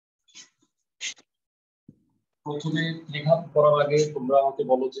প্রথমে লেখা করার আগে তোমরা আমাকে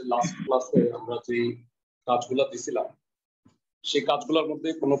বলো যে লাস্ট ক্লাসে আমরা যে কাজগুলো দিছিলাম সেই কাজগুলোর মধ্যে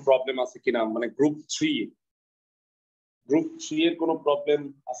কোনো প্রবলেম আছে কিনা, মানে গ্রুপ 3 এর কোনো প্রবলেম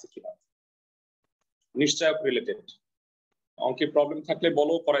আছে কিনা, নিশ্চয়ক রিলেটেড অঙ্কে প্রবলেম থাকলে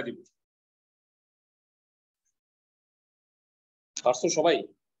বলো, করাই দিব। পারছো সবাই?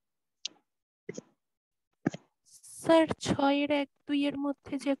 স্যার 6 এর 1 2 এর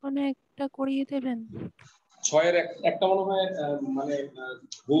মধ্যে যে কোনো একটা করিয়ে দেবেন। 6 এর একটা মনে হয় মানে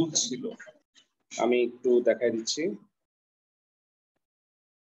ভুল ছিল, আমি একটু দেখাই দিচ্ছি।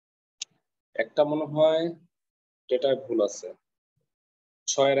 একটা মনে হয় ডেটায় ভুল আছে।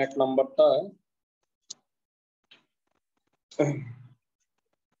 6 এর 1 নাম্বারটা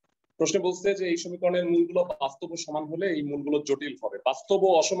প্রশ্নে বলছে যে এই সমীকরণের মূলগুলো বাস্তব ও সমান হলে এই মূলগুলো জটিল হবে। বাস্তব ও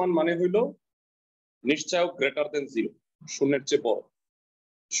অসমান মানে হইল নিশ্চয়ক গ্রেটার দেন 0, শূন্যের চেয়ে বড়।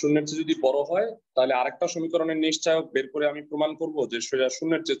 শূন্যের চেয়ে যদি বড় হয় তাহলে আরেকটা সমীকরণের নিশ্চয়ক বের করে আমি প্রমাণ করব যে সেটা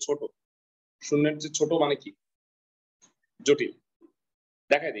শূন্যের চেয়ে ছোট। শূন্যের চেয়ে ছোট মানে কি? জটিল।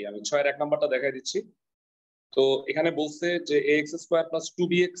 দেখাই দিই, আমি 6 এর 1 নাম্বারটা দেখাই দিচ্ছি। তো এখানে বলছে যে ax² +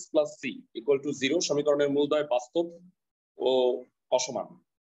 2bx + c = 0 সমীকরণের মূলদ্বয় বাস্তব ও অসমান।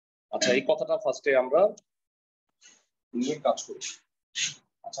 আচ্ছা, এই কথাটা ফার্স্টে আমরা নিয়ে কাজ করি।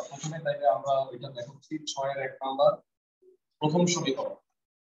 আচ্ছা, প্রথমে তাইলে আমরা এটা দেখাচ্ছি 6 এর 1 নাম্বার প্রথম সমীকরণ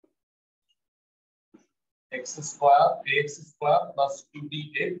ax² +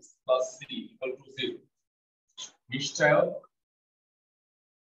 2bx + c = 0 নিশ্চয়ক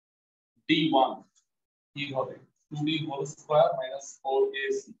d1 কি হবে 2b² -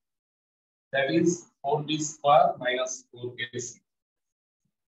 4ac, that is 4b² - 4ac।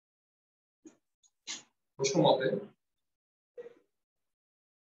 প্রশ্ন মতে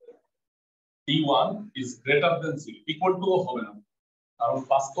d1 is greater than 0, equal to হবে না, কারণ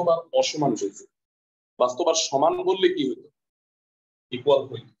বাস্তব আর অসমান হয়েছে। বাস্তব আর সমান বললে কি হতো? ইকুয়াল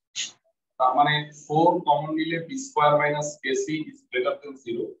হইত। তার মানে 4 কমন নিলে b² - ac is greater than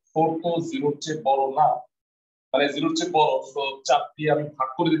 0। 4 তো 0 এর চেয়ে বড় না, মানে 0 এর চেয়ে বড়, সো 4 দিয়ে আমি ভাগ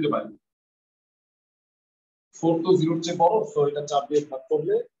করে দিতে পারি। 4 তো 0 এর চেয়ে বড়, সো এটা 4 দিয়ে ভাগ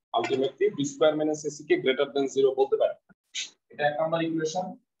করলে ultimately b² - ac k greater than 0 বলতে পারি। এটা এক নাম্বার ইকুয়েশন,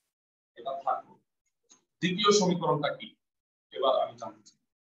 এটা থাকবে। দ্বিতীয় সমীকরণটা কি এবার আমি জানতে চাই।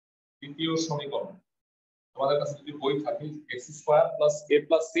 দ্বিতীয় সমীকরণ তোমাদের কাছে যদি বই থাকে x² + a +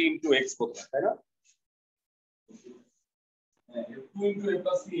 c * x করতে, তাই না? 2 * a +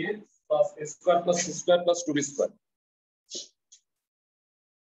 c x + a² + c² + 2b²,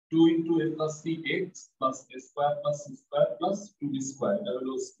 2 * a + c x + a² + c² + 2b², এটা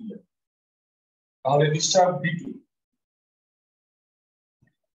হলো স্কয়ার। তাহলে নিশ্চয়ক d2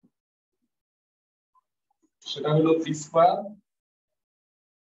 সেটা হলো b² -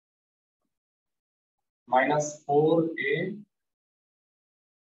 4ac,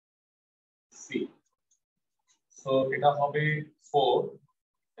 সো এটা হবে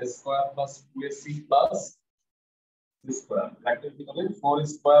 4a² + 2ac + b², ব্র্যাকেটের ভিতরে 4² -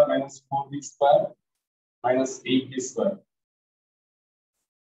 4b² - 8b²,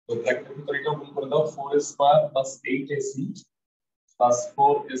 তো ব্র্যাকেটের ভিতরে এটা গুণ করে দাও 4² + 8ac + 4ac² -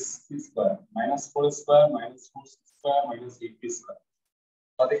 4² - 4c² - 8b²,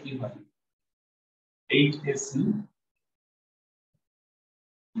 তাতে কি হয় 8ac -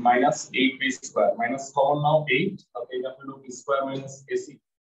 8b² মাইনাস কমন নাও 8, তাহলে এটা হলো b² - ac।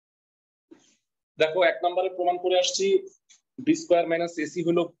 দেখো এক নম্বরে প্রমাণ করে আসছি b² - ac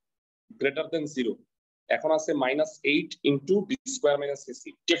হলো গ্রেটার দেন 0। এখন আছে -8 * b² - ac,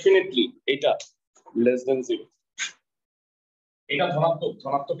 ডেফিনেটলি এটা লেস দেন 0। এটা ধনাত্মক,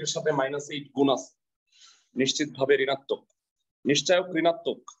 ধনাত্মকের সাথে -8 গুণ আছে, নিশ্চিতভাবে ঋণাত্মক। নিশ্চয়ক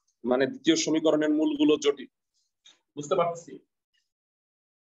ঋণাত্মক মানে দ্বিতীয় সমীকরণের মূলগুলো জটিল। বুঝতে পারছি?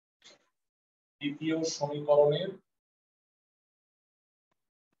 দ্বিতীয় সমীকরণের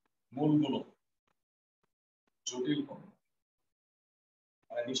মূলগুলো জটিল হবে,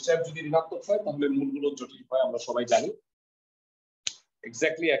 মানে নিশ্চয়ক যদি ঋণাত্মক হয় তাহলে মূলগুলো জটিল হয়, আমরা সবাই জানি।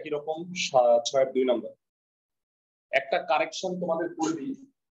 এক্স্যাক্টলি একই রকম 6 এর 2 নাম্বার। একটা কারেকশন তোমাদের করে দিই,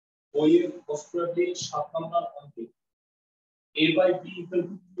 বইয়ের প্রশ্নটি 7 নাম্বার অঙ্কে a/b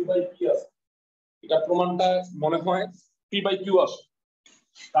 = p/p আছে, এটা প্রমাণটা মনে হয় p/q আসে।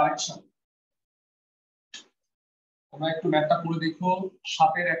 কারেকশন তোমরা একটু ম্যাথটা করে দেখো।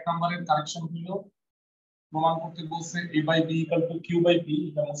 7 এর 1 নাম্বারের কারেকশন হলো প্রমাণ করতে বলছে a/b = q/p,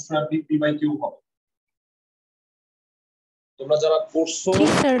 এটা মোস্ট প্রবাবলি p/q হবে। তোমরা যারা করছো জি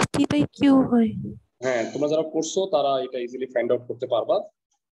স্যার p/q হয়। হ্যাঁ, তোমরা যারা করছো তারা এটা ইজিলি ফাইন্ড আউট করতে পারবা।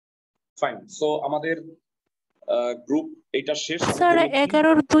 ফাইন, সো আমাদের গ্রুপ এটা শেষ। স্যার 11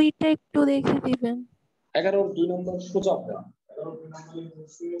 এর 2টা একটু দেখে দিবেন। 11-2 নম্বর সোজা দেওয়া। 11-2 নম্বরে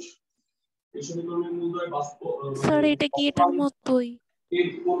হচ্ছে এই সমীকরণের মূলদয় বাস্তব স্যার এটা কি এটার মতোই এর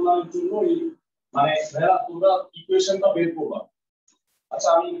কল্যাণের জন্য এই মানে ভাইয়া তোমরা ইকুয়েশনটা বের করবা। আচ্ছা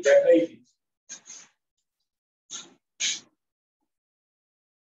আমি দেখাই দিই।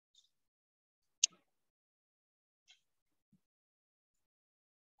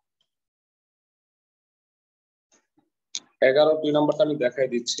 এগারো 2 নম্বরটা আমি দেখাই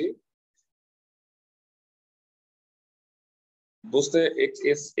দিচ্ছি। বুঝতে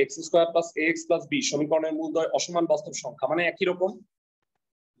এক্স স্কোয়ার প্লাস এ এক্স প্লাস বি সমীকরণের মূলদয় অসমান বাস্তব সংখ্যা মানে একই রকম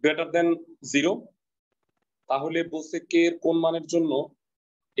গ্রেটার দেন 0, তাহলে বলছে কে এর কোন মানের জন্য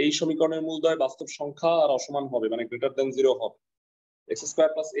এই সমীকরণের মূলদয় বাস্তব সংখ্যা আর অসমান হবে মানে গ্রেটার দেন 0 হবে। এক্স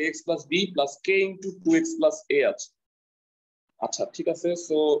স্কোয়ার প্লাস এ এক্স প্লাস বি প্লাস কে ইন্টু 2x প্লাস এ আছে। আচ্ছা ঠিক আছে,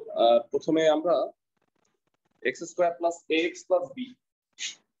 সো প্রথমে আমরা এক্স স্কোয়ার প্লাস এ এক্স প্লাস বি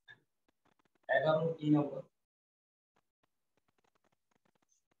 11-3 নম্বর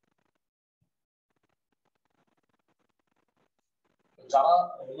যারা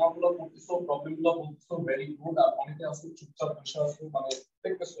হোমওয়ার্কগুলো করতেছো প্রবলেমগুলো করতেছো ভেরি গুড, আর অনেকে আছে চুপচাপ বসে আছে মানে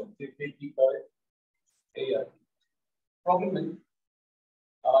দেখতেছো যে কে কি করে এই আর কি প্রবলেম নেই।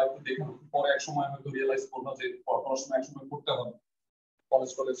 তারা একটু দেখুন পরে এক সময় হয়তো রিয়েলাইজ করবে যে পড়াশোনা এক সময় করতে হবে কলেজ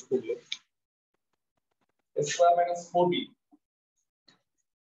করলে। a square minus 4b,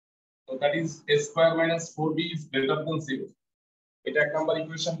 so that is a square minus 4b is greater than 0. এটা এক নাম্বার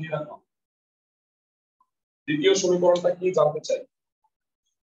ইকুয়েশন দিয়ে রাখো। দ্বিতীয় সমীকরণটা কি জানতে চাই?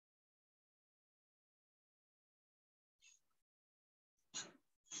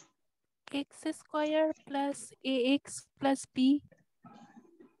 x square plus ax plus b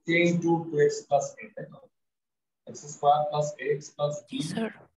k into 2x plus a, তাই তো? x square plus ax plus b G sir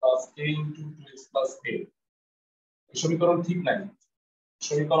plus k into 2x plus a। এই সমীকরণ ঠিক নাই।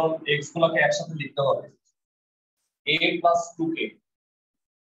 সমীকরণ x গুলোকে একসাথে লিখতে হবে। a plus 2k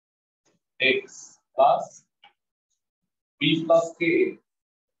x plus b plus k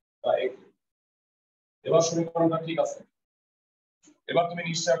বা a। এবার সমীকরণটা ঠিক আছে। এবার তুমি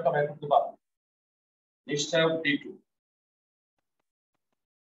নিশ্চয়কটা বের করতে পারো। নিশ্চয়ক d2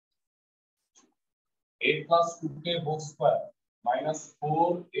 a plus 2k whole square minus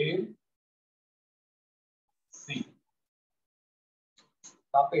 4ac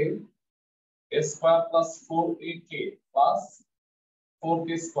তাতে a square plus 4ak plus 4k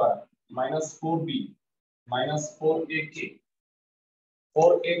square minus 4b minus 4ak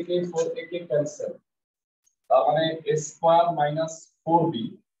 4ak cancel, তার মানে a square minus 4b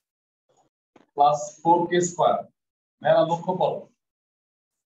plus 4k square। মেলা লক্ষ্য করো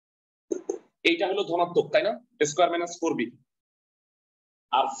এইটা হলো ধনাত্মক তাই না, a square minus 4b,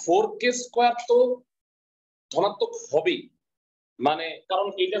 R 4k square তো ধনাত্মক হবেই মানে কারণ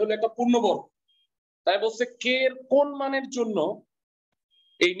এটা হলো একটা পূর্ণবর্গ। তাই বলছে কে এর কোন মানের জন্য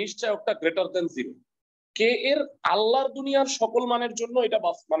এই নিশ্চয়কটা গ্রেটার দেন 0। কে এর আল্লাহর দুনিয়ার সকল মানের জন্য এটা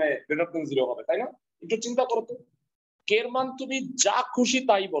মানে গ্রেটার দেন 0 হবে তাই না? একটু চিন্তা করো তো, কে এর মান তুমি যা খুশি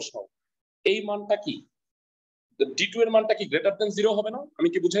তাই বসাও, এই মানটা কি d2 এর মানটা কি গ্রেটার দেন 0 হবে না? আমি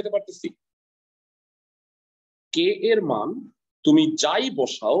কি বুঝাইতে পারতেছি? কে এর মান তুমি যাই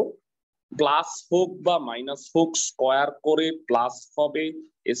বসাও প্লাস হোক বা মাইনাস হোক স্কয়ার করে প্লাস হবে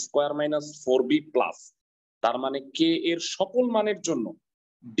a square minus 4b plus, তার মানে কে এর সকল মানের জন্য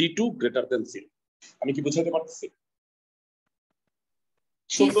d2 গ্রেটার দেন 0। আমি কি বুঝাতে পারতেছি?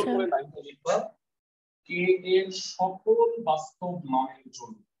 সুন্দর করে লাইনটা লিখবা, কে এর সকল বাস্তব মানের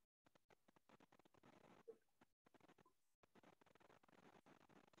জন্য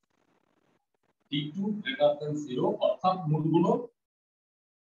d2 গ্রেটার দেন 0, অর্থাৎ মূলগুলো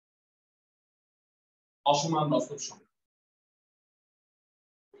অসমান বাস্তব সংখ্যা।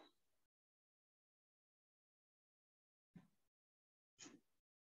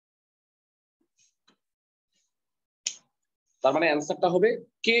 তার মানে অ্যান্সারটা হবে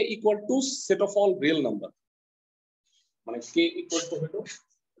K equal to set of all real number, মানে কে ইকুয়াল টু হলো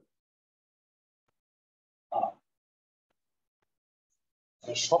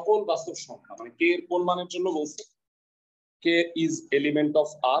সকল বাস্তব সংখ্যা, মানে কে এর কোন মানের জন্য বলছে কে ইজ এলিমেন্ট অফ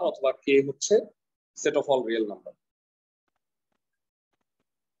আর অথবা কে হচ্ছে set of all real number.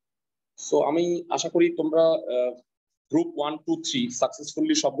 So আমি আশা করি তোমরা গ্রুপ 1, 2, 3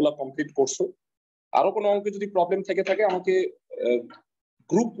 সাকসেসফুলি সবগুলা কমপ্লিট করছো। আরো কোনো অঙ্কে যদি প্রবলেম থেকে থাকে আমাকে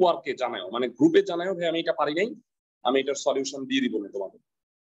গ্রুপ ওয়ার্কে জানাও, মানে গ্রুপে জানাও ভাই আমি এটা পারি নাই, আমি এটার সলিউশন দিয়ে দিব না তোমাদের।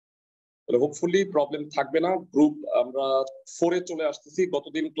 তাহলে হোপফুলি প্রবলেম থাকবে না। গ্রুপ আমরা 4 এ চলে আসতেছি।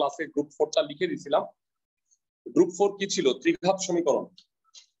 গতদিন ক্লাসে গ্রুপ 4টা লিখে দিয়েছিলাম। গ্রুপ 4 কি ছিল? ত্রিঘাত সমীকরণ।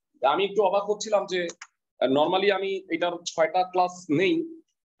 আমি একটু অবাক হচ্ছিলাম যে নরমালি আমি এটার 6টা ক্লাস নেই,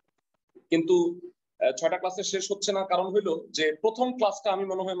 কিন্তু 6টা ক্লাসে শেষ হচ্ছে না, কারণ হইলো যে প্রথম ক্লাসটা আমি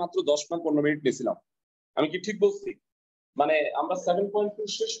মনে হয় মাত্র 10-15 মিনিট নিয়েছিলাম। আমি কি ঠিক বলছি? মানে আমরা 7.2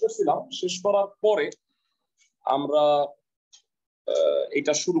 শেষ করছিলাম, শেষ করার পরে আমরা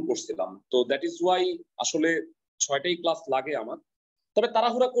এটা শুরু করছিলাম। তো দ্যাট ইজ ওয়াই আসলে 6টাই ক্লাস লাগে আমার। তবে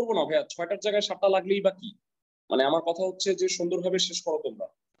তাড়াহুড়া করবো না ভাইয়া, 6টার জায়গায় 7টা লাগলেই বা কি, মানে আমার কথা হচ্ছে যে সুন্দরভাবে শেষ করো তোমরা।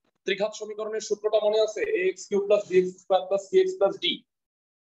 ত্রিঘাত সমীকরণের সূত্রটা মনে আছে? ax cube plus bx square plus cx plus d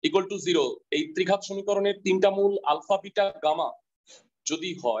equal to 0। এই ত্রিঘাত সমীকরণের তিনটা মূল আলফা বিটা গামা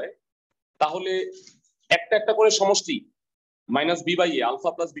যদি হয়, তাহলে একটা একটা করে সমষ্টি minus B by A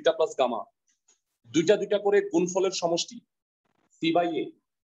alpha plus beta plus gamma, দুইটা দুইটা করে গুণফলের সমষ্টি সি বাই এ,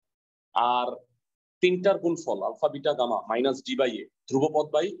 আর তিনটার গুণফল alpha beta gamma minus D by A ধ্রুবপদ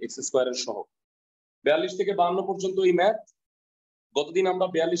by x স্কোয়ারের সহ। 42 থেকে 52 পর্যন্ত এই ম্যাথ গতদিন আমরা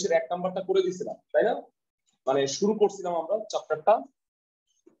 42-এর 1 নাম্বারটা করে দিয়েছিলাম, তাই না? মানে শুরু করছিলাম আমরা চ্যাপ্টারটা।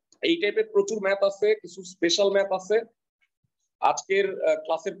 এই টাইপের প্রচুর ম্যাথ আছে, কিছু স্পেশাল ম্যাথ আছে। আজকের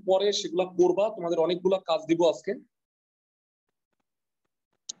ক্লাসের পরে সেগুলো করবা, তোমাদের অনেকগুলো কাজ দিব আজকে।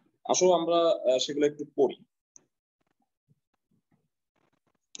 আসো আমরা সেগুলো একটু করি।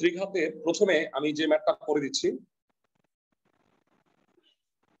 ত্রিঘাতে প্রথমে আমি যে ম্যাথটা করে দিচ্ছি,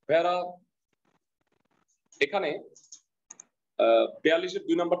 ভাইয়ারা এখানে 42-এর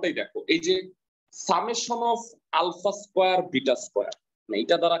 2 নাম্বারটাই দেখো। এই যে summation of alpha square beta square,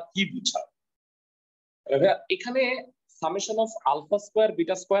 এটা দ্বারা কি বোঝায়? ভাইয়া এখানে summation of alpha square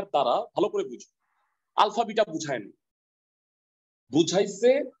beta square দ্বারা ভালো করে বুঝো, আলফা বিটা বুঝায়নি,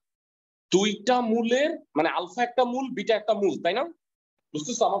 বুঝাইছে দুইটা মূলের, মানে আলফা একটা মূল বিটা একটা মূল, তাই না?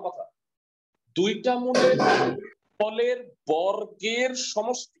 বুঝতেছো আমার কথা? দুইটা মূলের ফলের বর্গের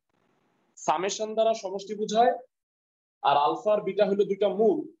সমষ্টি সামেশন দ্বারা সমষ্টি বুঝায়। আর আলফা আর বিটা হলো দুইটা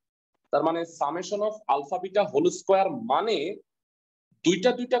মূল, তার মানে summation of alpha beta whole square মানে দুইটা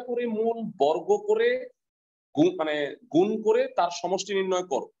দুইটা করে মূল বর্গ করে মানে গুণ করে তার সমষ্টি নির্ণয়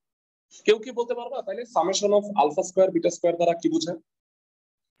করো। কেউ কি বলতে পারবা তাহলে summation of alpha square beta square দ্বারা কি বোঝায়?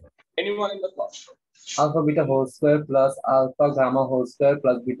 Anyone in the class? alpha beta whole square plus alpha gamma whole square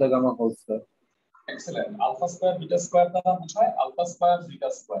plus beta gamma whole square. Excellent. Alpha square beta square দ্বারা বোঝায় alpha square beta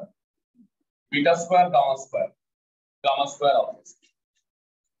square, beta square gamma square, gamma square alpha.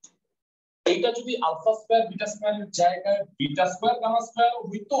 এইটা যদি alpha square beta স্কয়ারের জায়গায় beta square gamma square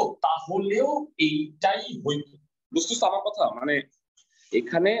হইতো, তাহলেও এইটাই হইতো। বুঝতেছো আমার কথা? মানে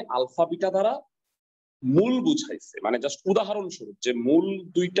এখানে আলফা বিটা দ্বারা মূল বুঝাইছে, মানে জাস্ট উদাহরণস্বরূপ যে মূল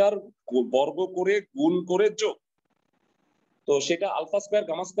দুইটার বর্গ করে গুণ করে যোগ, তো সেটা আলফা স্কয়ার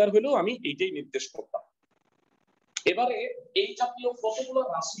গামা স্কয়ার হলেও আমি এইটাই নির্দেশ করতাম। এবারে এই জাতীয় কতগুলো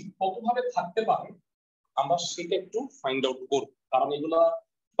রাশি কতভাবে থাকতে পারে আমরা সেটা একটু ফাইন্ড আউট করব, কারণ এগুলা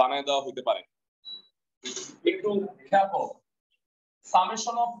বানায় দেওয়া হতে পারে। একটু খেয়াল করো,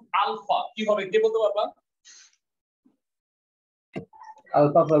 সামেশন অফ আলফা কি হবে কে বলতে পারবা?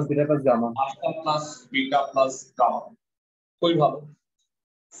 Alpha plus beta plus gamma. Alpha plus beta plus gamma. কই ভালো।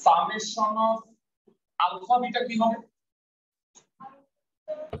 সামেশন অফ আলফা বিটা কি হবে?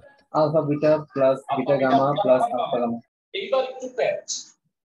 Alpha beta plus beta gamma plus alpha gamma. এইবার একটু প্যাচ,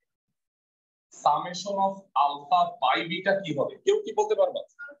 summation of alpha by beta কি হবে কেউ কি বলতে পারবা?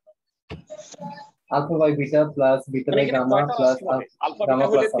 Alpha by beta plus beta by gamma plus alpha gamma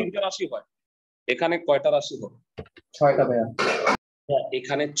beta হলে plus তিনটা রাশি হয়, এখানে কয়টা রাশি হবে? 6টা ভাইয়া।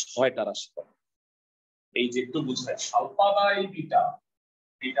 এখানে 6টা রাশি হবে। এই যে একটু বুঝায়, alpha by beta,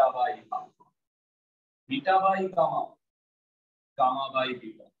 beta by alpha, beta by gamma, gamma by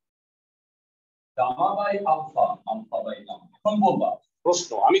beta, gamma by alpha, alpha by gamma. এখন বলবা প্রশ্ন,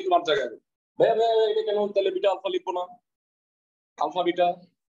 আমি তোমার জায়গায় ভাইয়া ভাইয়া এটা কেন তাহলে বিটা আলফা লিখবো না? Alpha beta,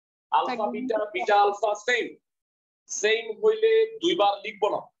 alpha beta, beta alpha same, same হইলে দুইবার লিখবো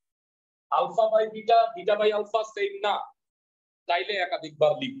না। Alpha by beta, beta by alpha same না, তাইলে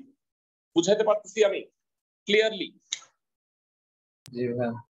একাধিকবার লিখবো। বুঝাইতে পারতেছি আমি ক্লিয়ারলি? জি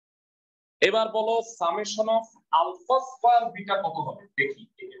ভাইয়া। এবার বলো summation of alpha square beta কত হবে দেখি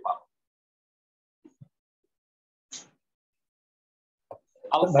কে কে পারো।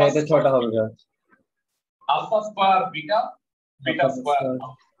 ভাই এটা 6টা হবে ভাইয়া। Alpha square beta, beta square,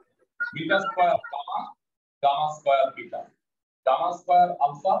 beta square gamma, gamma square beta, gamma square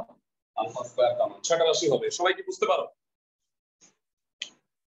alpha, alpha square gamma. 6টা রাশি হবে। সবাই কি বুঝতে পারো?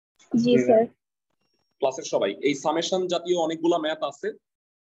 জি স্যার। ক্লাসের সবাই এই সামেশন জাতীয় অনেকগুলা ম্যাথ আছে,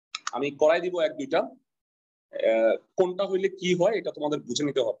 আমি করাই দিব এক দুইটা। কোনটা হইলে কি হয় এটা তোমাদের বুঝে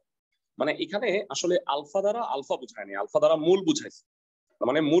নিতে হবে। মানে এখানে আসলে আলফা দ্বারা আলফা বুঝায়নি, আলফা দ্বারা মূল বুঝাইছে,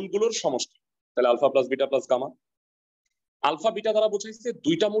 মানে মূলগুলোর সমষ্টি। তাহলে alpha plus beta plus gamma. Alpha beta দ্বারা বুঝাইছে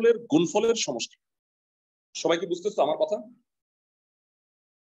দুইটা মূলের গুণফলের সমষ্টি। সবাই কি বুঝতেছো আমার কথা?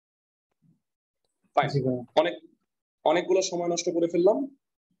 ফাইন, অনেকগুলো সময় নষ্ট করে ফেললাম।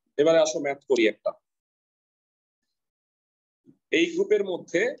 এবারে আসো ম্যাথ করি একটা। এই গ্রুপের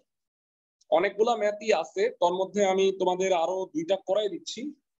মধ্যে অনেকগুলা ম্যাথই আছে, তার মধ্যে আমি তোমাদের আরো দুইটা করাই দিচ্ছি।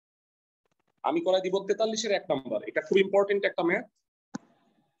 আমি করাই দিব 43-এর 1 নাম্বার। এটা খুব ইম্পর্টেন্ট একটা ম্যাথ।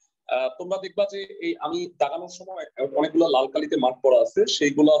 তোমরা দেখবা যে এই আমি দাগানোর সময় অনেকগুলো লাল কালিতে মার্ক করা আছে,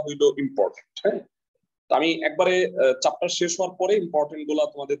 সেইগুলা হইলো ইম্পর্টেন্ট। হ্যাঁ, আমি একবারে চ্যাপ্টার শেষ হওয়ার পরে ইম্পর্টেন্ট গুলা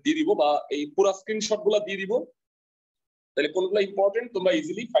তোমাদের দিয়ে দিব, বা এই পুরো স্ক্রিনশট গুলা দিয়ে দিব। তাহলে কোনগুলো ইম্পর্টেন্ট তোমরা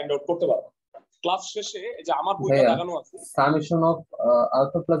ইজিলি ফাইন্ড আউট করতে পারবে। ক্লাস শেষে এই যে আমার বইটা লাগানো আছে, summation of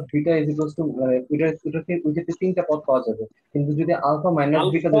alpha plus beta is equals to, ওইটাতে তিনটা পদ পাওয়া যাবে, কিন্তু যদি আলফা মাইনাস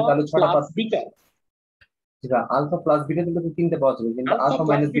বিটা দিই তাহলে 6টা পদ। বিটা আলফা প্লাস বিটা দিলে তো তিনটা পাওয়া যাবে, কিন্তু আলফা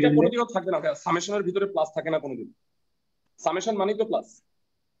মাইনাস বিটা দিলে কোনোদিনও থাকবে না। সামেশনের ভিতরে প্লাস থাকে না কোনোদিন। সামেশন মানে তো প্লাস,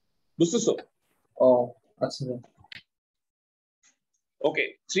 বুঝতেছো? ও আচ্ছা, ওকে।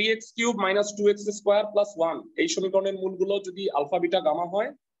 3x³ - 2x² + 1 এই সমীকরণের মূলগুলো যদি আলফা বিটা গামা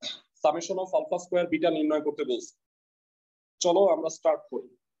হয়, summation of alpha square beta নির্ণয় করতে বলছে। চলো আমরা স্টার্ট করি।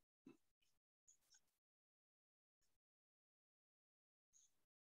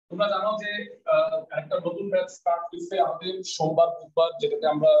 তোমরা জানো যে একটা নতুন ব্যাচ স্টার্ট হইছে আমাদের সোমবার বুধবার, যেটাতে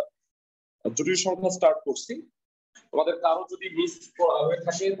আমরা জটিল সংখ্যা স্টার্ট করছি। তোমাদের কারো যদি মিস হয়ে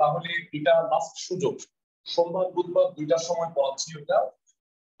থাকে তাহলে এটা লাস্ট সুযোগ। সোমবার বুধবার 2টার সময় পড়াচ্ছি। ওটা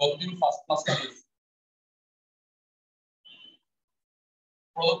কতদিন ফার্স্ট ক্লাসটা হয়েছে।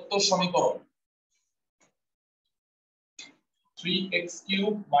 প্রদত্ত সমীকরণ 3x³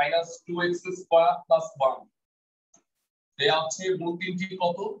 - 2x² + 1 দেয়া আছে মূল তিনটি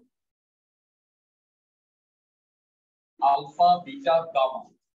কত? Alpha beta gamma.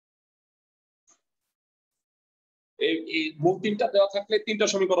 এই মূল তিনটা দেওয়া থাকলে তিনটা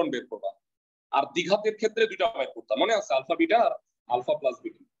সমীকরণ বের করবা, আর দ্বিঘাতের ক্ষেত্রে দুইটা বের করতাম, মনে আছে? আলফা বিটা আর আলফা প্লাস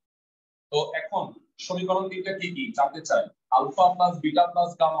বিটা। তো এখন সমীকরণ তিনটা কি কি জানতে চাই। Alpha plus beta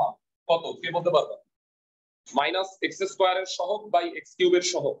plus gamma কত, কে বলতে পারবে? -x² এর সহগ বাই x³ এর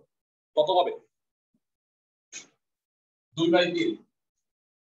সহগ কত হবে? 2/3।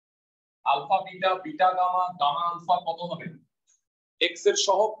 Alpha beta beta gamma gamma alpha কত হবে? x এর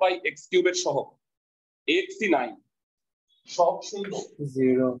সহগ বাই x³ এর সহগ। x-ই নাই, সহগ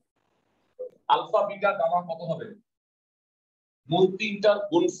 0। আলফা বিটা গামা কত হবে? মূল তিনটার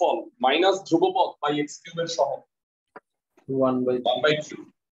গুণফল মাইনাস ধ্রুবপদ বাই x³ এর সহগ 1/3।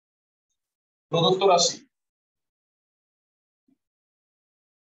 প্রদত্ত রাশি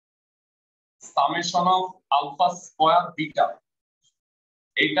summation of alpha square beta,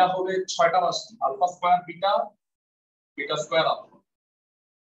 এটা হবে 6টা রাশি। Alpha square beta, beta square alpha,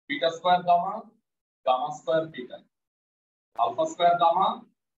 beta square gamma, gamma square beta, alpha square gamma,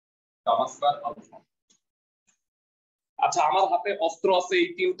 gamma square alpha. আচ্ছা, আমার হাতে অস্ত্র আছে এই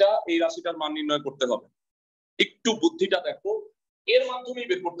তিনটা, এই রাশিটার মান নির্ণয় করতে হবে। একটু বুদ্ধিটা দেখো, এর মাধ্যমেই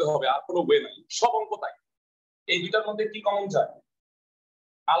বের করতে হবে, আর কোনো ওয়ে নাই। সব অঙ্ক তাই। এই দুটার মধ্যে কি কমন যায়?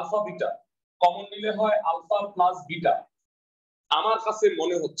 আলফা বিটা কমন নিলে হয় আলফা প্লাস বিটা। আমার কাছে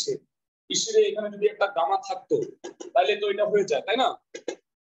মনে হচ্ছে ইসরে এখানে যদি একটা গামা থাকতো তাহলে তো এটা হয়ে যায়, তাই না?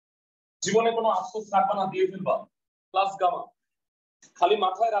 জীবনে কোনো আফসোস রাখবা না, দিয়ে ফেলবা প্লাস গামা। খালি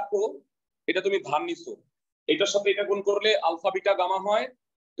মাথায় রাখো এটা তুমি ধার নিছো, এটার সাথে এটা গুণ করলে আলফা বিটা গামা হয়,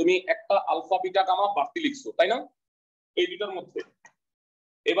 তুমি একটা আলফা বিটা গামা বাড়তি লিখছো, তাই না? এই দুটার মধ্যে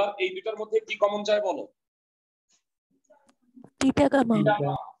এবার এই দুটার মধ্যে কি কমন যায় বলো? Beta gamma.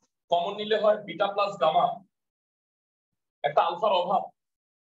 কমন নিলে হয় বিটা প্লাস গামা। একটা আলফার অভাব,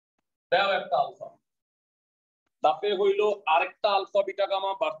 দাও একটা আলফা, তাতে হইলো আরেকটা আলফা বিটা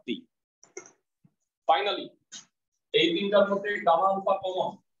গামা বাড়তি। ফাইনালি এই তিনটার মধ্যে gamma alpha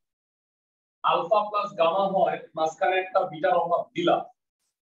common, alpha plus gamma হয়, মাঝখানে একটা বিটার অভাব দিলা।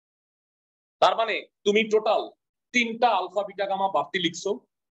 তার মানে তুমি টোটাল 3টা আলফা বিটা গামা বাড়তি লিখছো,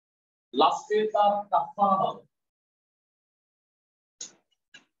 লাস্টে তার কাফারা দাও।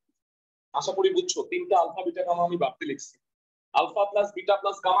 আশা করি বুঝছো, 3টা আলফা বিটা গামা আমি বাড়তি লিখছি। Alpha plus beta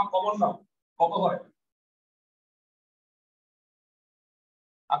plus gamma common নাও, কত হয়?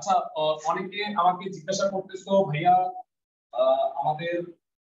 আচ্ছা, অনেকে আমাকে জিজ্ঞাসা করতেছো ভাইয়া আমাদের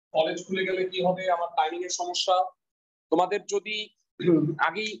কলেজ খুলে গেলে কি হবে, আমার টাইমিং এর সমস্যা। তোমাদের যদি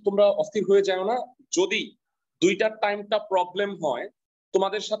আগেই তোমরা অস্থির হয়ে যাও না, যদি দুইটার টাইমটা প্রবলেম হয়,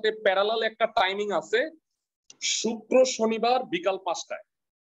 তোমাদের সাথে প্যারালাল একটা টাইমিং আছে, শুক্র শনিবার বিকাল 5টায়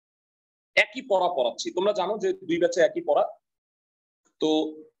একই পড়া পড়াচ্ছি। তোমরা জানো যে 2 ব্যাচে একই পড়া, তো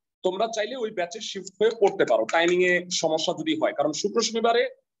তোমরা চাইলে ওই ব্যাচে শিফট হয়ে পড়তে পারো টাইমিং এ সমস্যা যদি হয়, কারণ শুক্র শনিবারে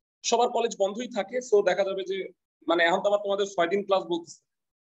সবার কলেজ বন্ধই থাকে। সো দেখা যাবে যে মানে এখন তো আবার তোমাদের 6 দিন ক্লাস বলতেছে,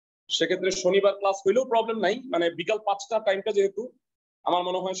 সেক্ষেত্রে শনিবার ক্লাস হইলেও প্রবলেম নাই, মানে বিকাল 5টা টাইমটা যেহেতু আমার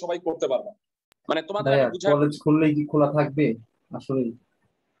মনে হয় সবাই করতে পারবে। মানে তোমাদের ভাইয়া আমি বুঝাই, কলেজ খুললেই কি খোলা থাকবে আসলে?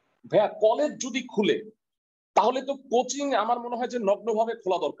 ভাইয়া কলেজ যদি খুলে তাহলে তো কোচিং আমার মনে হয় যে নগ্নভাবে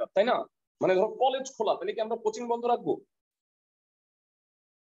খোলা দরকার, তাই না? মানে ধরো কলেজ খোলা, তাহলে কি আমরা কোচিং বন্ধ রাখবো?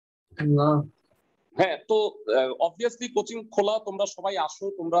 না। হ্যাঁ, তো অবভিয়াসলি কোচিং খোলা, তোমরা সবাই আসো।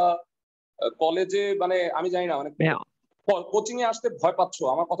 তোমরা কলেজে মানে আমি জানি না, মানে কোচিং এ আসতে ভয় পাচ্ছ,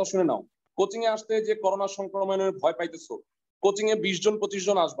 আমার কথা শুনে নাও। কোচিং এ আসতে যে করোনা সংক্রমণের ভয় পাইতেছো, কোচিং এ 20 জন 25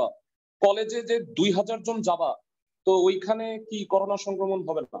 জন আসবা, কলেজে যে 2000 জন যাবা, তো ওইখানে কি করোনা সংক্রমণ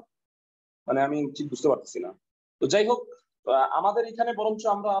হবে না? মানে আমি ঠিক বুঝতে পারতেছি না। তো যাই হোক, আমাদের এখানে বরঞ্চ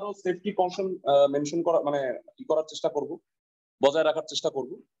আমরা আরো সেফটি কনসার্ন মেনশন করা মানে কি করার চেষ্টা করব, বজায় রাখার চেষ্টা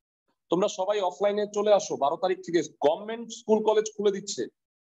করব। তোমরা সবাই অফলাইনে চলে আসো। 12 তারিখ থেকে গভর্নমেন্ট স্কুল কলেজ খুলে দিচ্ছে,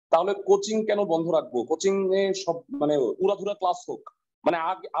 তাহলে কোচিং কেন বন্ধ রাখবো? কোচিং এ সব মানে উড়াধুরা ক্লাস হোক, মানে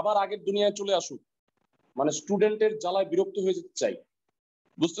আবার আগের দুনিয়ায় চলে আসুক। মানে স্টুডেন্টের জ্বালায় বিরক্ত হয়ে যেতে চাই।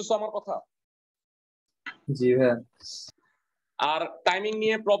 বুঝতেছো আমার কথা? জি ভাইয়া। আর টাইমিং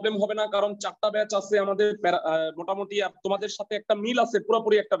নিয়ে প্রবলেম হবে না, কারণ 4টা ব্যাচ আছে আমাদের মোটামুটি। আর তোমাদের সাথে একটা মিল আছে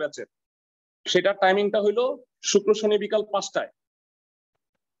পুরোপুরি একটা ব্যাচের, সেটার টাইমিংটা হইলো শুক্র শনি বিকাল 5টায়।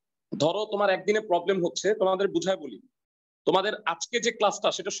 ধরো তোমার একদিনে প্রবলেম হচ্ছে, তোমাদের বুঝায় বলি। তোমাদের আজকে যে ক্লাসটা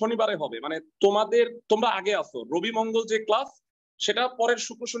সেটা শনিবারে হবে, মানে তোমরা আগে আসো। রবি মঙ্গল যে ক্লাস সেটা পরের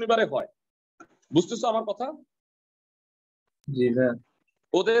শুক্র শনিবারে হয়। বুঝতেছো আমার কথা? জি ভাইয়া।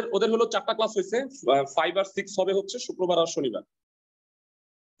 ওদের ওদের হলো 4টা ক্লাস হয়েছে, 5 আর 6 হবে হচ্ছে শুক্রবার আর শনিবার।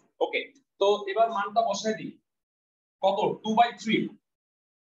 ওকে, তো এবার মানটা বসাই দিই। কত? 2/3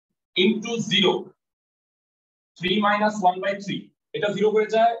 ইন্টু 0, 3 মাইনাস 1/3। এটা 0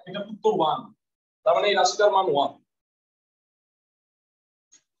 হয়ে যায়, এটা উত্তর 1। তার মানে এই রাশিটার মান 1।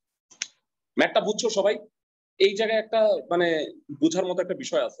 ম্যাথটা বুঝছো সবাই? এই জায়গায় একটা মানে বুঝার মতো একটা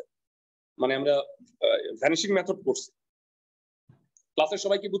বিষয় আছে। মানে আমরা ভ্যানিশিং মেথড করছি। ক্লাসের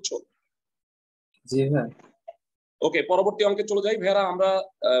সবাই কি বুঝছো? জি ভাইয়া। ওকে, পরবর্তী অঙ্কে চলে যাই ভাইয়ারা। আমরা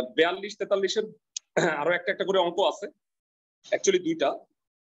 42 43-এর আরো একটা একটা করে অঙ্ক আছে, অ্যাকচুয়ালি 2টা।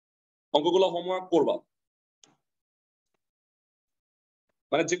 অঙ্কগুলো হোমওয়ার্ক করবা,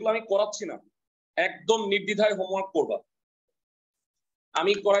 মানে যেগুলো আমি করাচ্ছি না একদম নির্দ্বিধায় হোমওয়ার্ক করবা।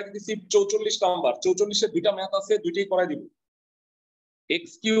 আমি করাই দিতেছি 44 নাম্বার। 44-এর 2টা ম্যাথ আছে, 2টাই করাই দিব।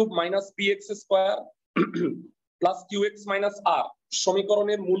 x³ minus px square plus qx minus r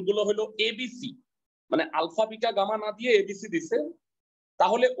সমীকরণের মূলগুলো হলো এবিসি, মানে আলফা বিটা গামা না দিয়ে এবিসি দিছে।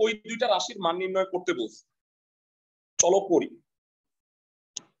 তাহলে ওই 2টা রাশির মান নির্ণয় করতে বলছে। চলো করি।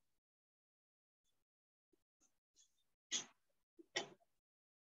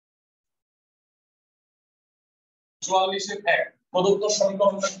 চুয়াল্লিশের 1 প্রদত্ত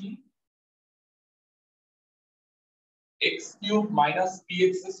সমীকরণটা কি? x³ minus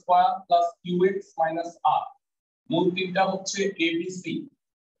px square plus qx minus r। মূল তিনটা হচ্ছে এবিসি।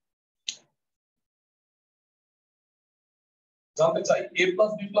 জানতে চাই a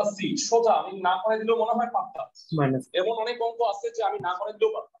plus b plus c। সোজা, আমি না করে দিলেও মনে হয় পারতাম। মাইনাস এমন অনেক অঙ্ক আছে যে আমি না করে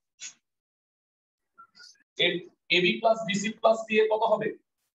দিলেও পারতাম। ab plus bc plus c এর কত হবে?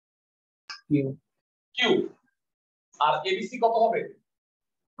 কিউ। q। আর abc কত হবে?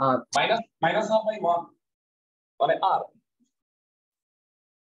 আর মাইনাস মাইনাস r/1, মানে r।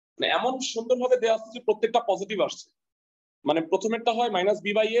 মানে এমন সুন্দরভাবে দেওয়া আছে যে প্রত্যেকটা পজিটিভ আসছে। মানে প্রথমেরটা হয় মাইনাস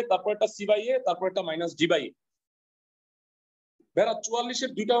b/a, তারপরটা c/a, তারপরটা মাইনাস d/a। বেরা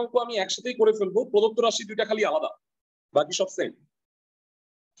 44-এর 2টা অঙ্ক আমি একসাথেই করে ফেলবো। প্রদত্ত রাশি 2টা খালি আলাদা, বাকি সব সেম।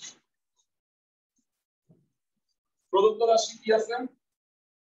 প্রদত্ত রাশি কি আছে?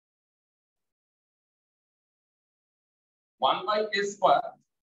 1/a square,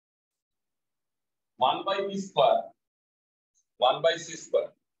 1/b square, 1/c square.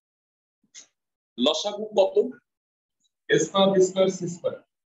 লসাগু কত? a square b square c square.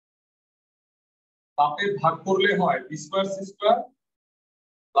 তাতে ভাগ করলে হয় b square c square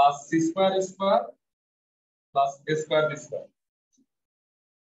plus c square square plus a square b square.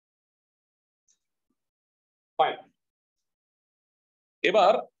 Fine.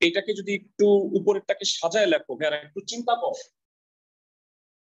 এবার এটাকে যদি একটু উপরেরটাকে সাজায় লেখো ভাইয়া, একটু চিন্তা কর।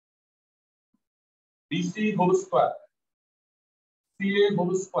 bc whole square, ca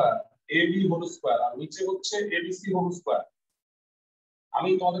whole square, ab whole square, আর নিচে হচ্ছে abc হোল স্কয়ার। আমি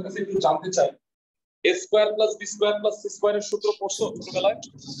তোমাদের কাছে একটু জানতে চাই, a square plus b square plus c স্কয়ারের সূত্র পড়ছো ছোটবেলায়?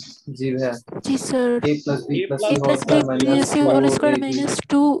 জি ভাইয়া। জি sir. a plus b a plus plus c a whole plus b square minus c whole square 2ab। minus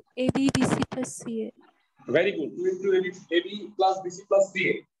 2ab bc plus ca. Very good. 2 into ab plus bc plus ca।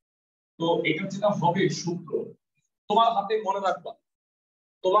 তো এটা যেটা হবে সূত্র, তোমার হাতে মনে রাখবা,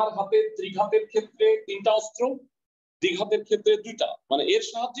 তোমার হাতে ত্রিঘাতের ক্ষেত্রে 3টা অস্ত্র, দ্বিঘাতের ক্ষেত্রে 2টা। মানে এর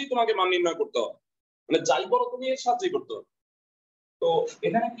সাহায্যেই তোমাকে মান নির্ণয় করতে হবে। মানে যাই করো তুমি এর সাহায্যেই করতে হবে। তো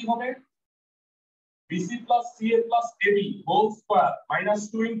এখানে কি হবে? BC plus CA plus AB whole square minus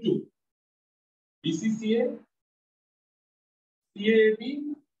 2 into BC CA CA AB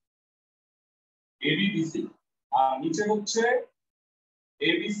AB BC আর নিচে হচ্ছে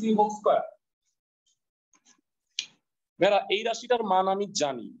ABC whole square। ভাইরা এই রাশিটার মান আমি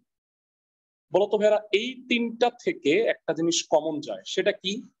জানি, বলতো ভাইরা এই তিনটা থেকে একটা জিনিস কমন যায়, সেটা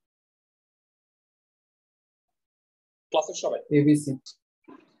কি? ক্লাসের সবাই ABC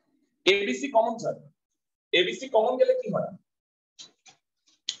ABC কমন যায়। ABC কমন গেলে কি হয়?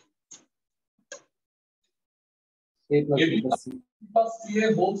 A plus B plus C plus CA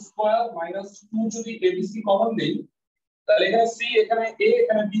whole square minus 2 যদি ABC কমন দেই তাহলে এখানে C এখানে A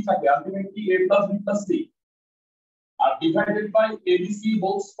এখানে B থাকে, ultimately A plus B plus C R divided by ABC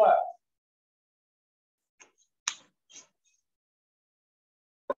whole square।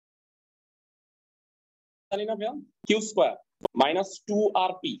 জানি না ভাইয়া, Q square minus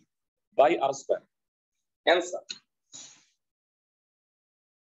 2RP by R square answer।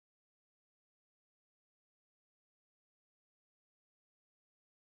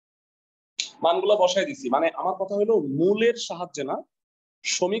 মানগুলো বসাই দিছি, মানে আমার কথা হলো মূলের সাহায্যে না,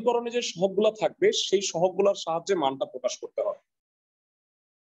 সমীকরণে যে সহগগুলো থাকবে সেই সহগগুলোর সাহায্যে মানটা প্রকাশ করতে হবে।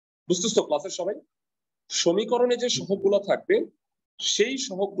 বুঝতেছো ক্লাসের সবাই? সমীকরণে যে সহগগুলো থাকবে সেই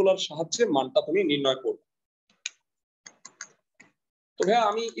সহগগুলোর সাহায্যে মানটা তুমি নির্ণয় করবে। তো ভাইয়া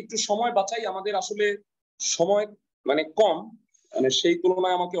আমি একটু সময় বাঁচাই, আমাদের আসলে সময় মানে কম, মানে সেই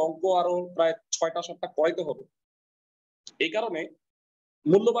তুলনায় আমাকে অঙ্ক আরো প্রায় 6টা-7টা করাইতে হবে। এই কারণে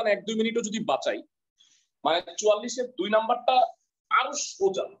মূল্যবান 1-2 মিনিটও যদি বাঁচাই, মানে 44-এর 2 নাম্বারটা আরো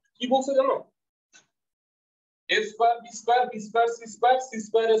সোজা। কি বলছে জানো? a square b square b square c square c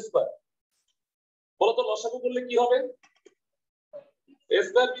square a square. বলো তো লসাগু করলে কি হবে? a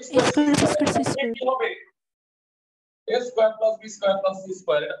স্কয়ার b স্কয়ার কি হবে? a square plus b square plus c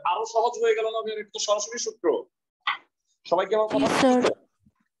square. আরো সহজ হয়ে গেল না? এটা তো সরাসরি সূত্র। সবাই কি আমার কথা বুঝছো?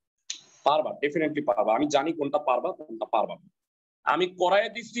 পারবা, ডেফিনেটলি পারবা। আমি জানি কোনটা পারবা কোনটা পারবা। আমি করায়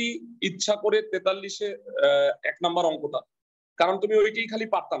দিছি ইচ্ছা করে 43-এ 1 নাম্বার অঙ্কটা, কারণ তুমি ওইটাই খালি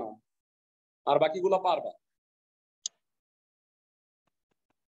পারতা না, আর বাকিগুলা পারবা।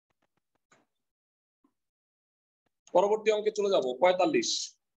 পরবর্তী অঙ্কে চলে যাব।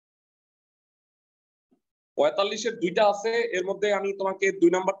 45-এর 2টা আছে, এর মধ্যে আমি তোমাকে 2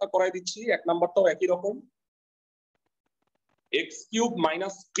 নাম্বারটা করাই দিচ্ছি, 1 নাম্বারটাও একই রকম। x³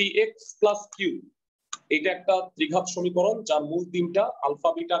 - 3x + q, এটা একটা ত্রিঘাত সমীকরণ যার মূল 3টা আলফা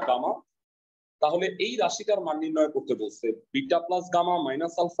বিটা গামা। তাহলে এই রাশিটার মান নির্ণয় করতে বলছে beta plus gamma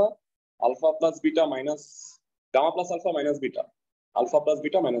minus alpha, alpha plus beta minus gamma plus alpha minus beta, alpha plus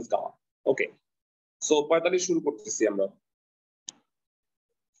beta minus gamma. ওকে, সো 45 শুরু করতেছি আমরা।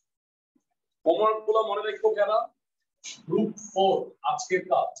 হোমওয়ার্ক গুলো মনে রাখো যারা, গ্রুপ 4 আজকের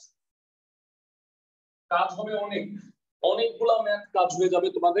কাজ হবে অনেকগুলা ম্যাথ কাজ হয়ে যাবে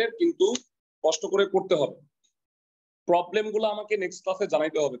তোমাদের, কিন্তু কষ্ট করে করতে হবে। প্রবলেম গুলো আমাকে নেক্সট ক্লাসে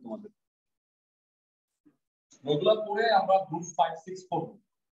জানাইতে হবে তোমাদের। ওগুলা পড়ে আমরা গ্রুপ 5-6 করব।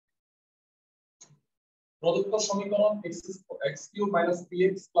 প্রদত্ত সমীকরণ x³ -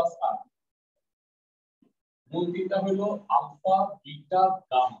 3x + r, মূল 3টা হলো আলফা বিটা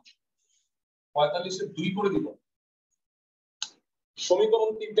গামা। 45-এর 2 করে দিব। সমীকরণ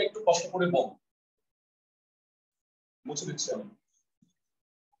 3টা একটু কষ্ট করে বল, মুছে দিচ্ছি আমি।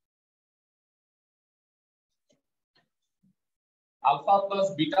 Alpha plus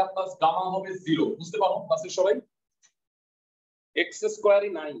beta plus gamma হবে 0, বুঝতে পারো ক্লাসের সবাই? x² ই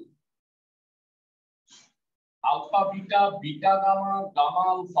নাই। Alpha beta beta gamma gamma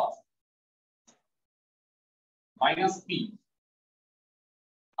alpha minus p,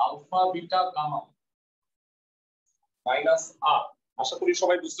 alpha beta gamma minus r। আশা করি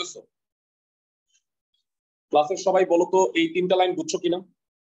সবাই বুঝতেছো। ক্লাসের সবাই বলো তো এই 3টা লাইন বুঝছো কিনা?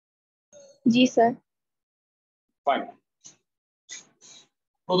 জি স্যার। ফাইন।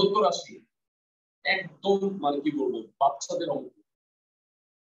 প্রদত্ত রাশি একদম মানে কি বলবো বাচ্চাদের অঙ্ক।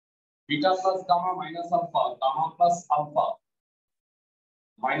 Beta plus gamma minus alpha, gamma plus alpha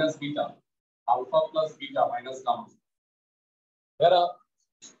minus beta, alpha plus beta minus gamma. এরা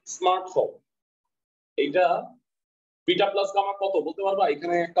স্মার্টফোন, এইটা বিটা প্লাস গামা কত বলতে পারবা?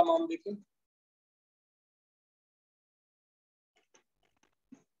 এখানে একটা মান দেখি,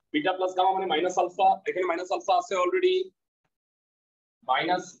 বিটা প্লাস গামা মানে মাইনাস আলফা, এখানে মাইনাস আলফা আছে অলরেডি,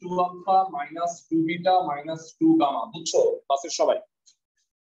 -2 আলফা -2 বিটা -2 গামা। বুঝছো ক্লাসের সবাই?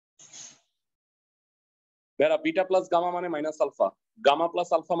 বেরা বিটা প্লাস গামা মানে minus alpha, gamma plus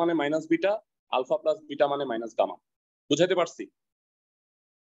alpha মানে minus beta, alpha plus beta মানে মাইনাস গামা। বুঝাইতে পারছি?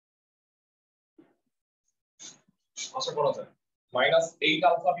 আশা করা যায়। -8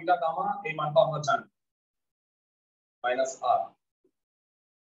 আলফা বিটা গামা, এই মানটা আমরা জানি। minus r.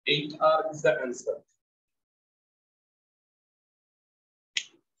 8r is the answer.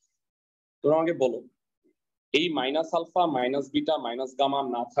 তোমরা আমাকে বলো, এই minus alpha minus beta minus gamma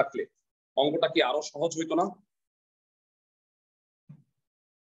না থাকলে অঙ্কটা কি আরো সহজ হইতো না?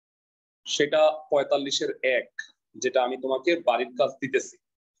 সেটা 45-এর 1, যেটা আমি তোমাকে বাড়ির কাজ দিতেছি।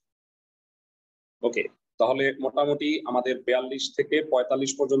 ওকে, তাহলে মোটামুটি আমাদের 42 থেকে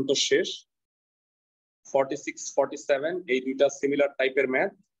 45 পর্যন্ত শেষ। 46 47 এই দুইটা সিমিলার টাইপের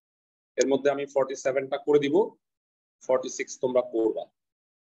ম্যাথ, এর মধ্যে আমি 47টা করে দিব, 46 তোমরা করবা।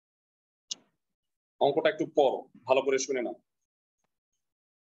 অঙ্কটা একটু পড়ো, ভালো করে শুনে নাও।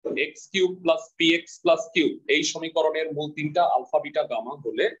 x³ + px + q এই সমীকরণের মূল তিনটা আলফা বিটা গামা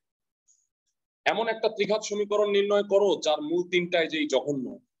হলে এমন একটা ত্রিঘাত সমীকরণ নির্ণয় করো যার মূল তিনটায় যেই জঘন্য।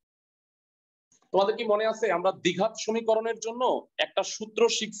 তোমাদের কি মনে আছে আমরা দ্বিঘাত সমীকরণের জন্য একটা সূত্র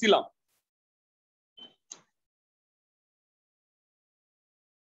শিখছিলাম,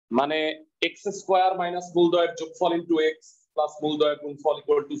 মানে x² - মূলদ্বয়ের যোগফল * x + মূলদ্বয়ের গুণফল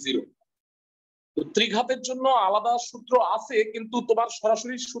 = 0। তো ত্রিঘাতের জন্য আলাদা সূত্র আছে, কিন্তু তোমার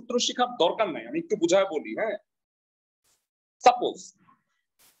সরাসরি সূত্র শেখার দরকার নাই, আমি একটু বুঝায় বলি। হ্যাঁ, সাপোজ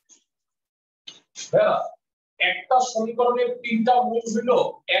একটা সমীকরণের তিনটা মূল হলো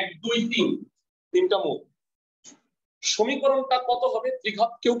 1 2 3, তিনটা মূল। সমীকরণটা কত হবে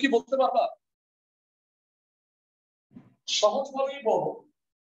ত্রিঘাত কেউ কি বলতে পারবা? সহজভাবেই বলো।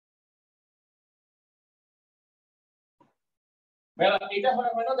 এটা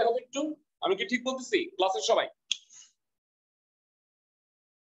হয় না, দেখো একটু, আমি কি ঠিক বলতেছি ক্লাসের সবাই?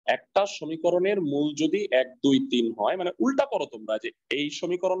 একটা সমীকরণের মূল যদি 1 2 3 হয়, মানে উল্টা করো তোমরা, যে এই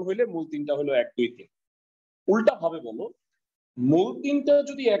সমীকরণ হইলে মূল তিনটা হলো 1 2 3, উল্টা ভাবে বলো, মূল তিনটা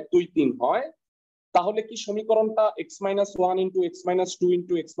যদি 1 2 3 হয় তাহলে কি সমীকরণটা x - 1 * x - 2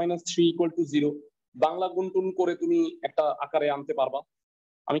 * x - 3 = 0 বাংলা গুণটুন করে তুমি একটা আকারে আনতে পারবা?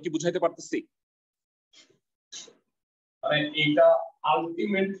 আমি কি বুঝাইতে পারতেছি? মানে এটা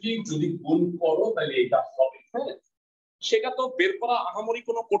আলটিমেটলি যদি গুণ করো তাহলে এটা হবে। হ্যাঁ, সেটা তো বের করা আহামরি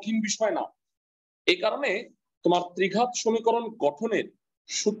কোনো কঠিন বিষয় না। এই কারণে তোমার ত্রিঘাত সমীকরণ গঠনের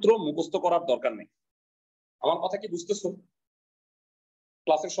সূত্র মুখস্থ করার দরকার নেই। আমার কথা কি বুঝতেছো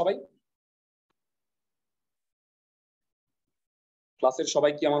ক্লাসের সবাই? ক্লাসের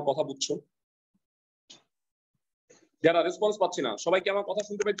সবাই কি আমার কথা বুঝছো? যারা রেসপন্স পাচ্ছি না, সবাই কি আমার কথা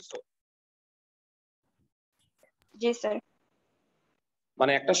শুনতে পাইতেছো? জি স্যার।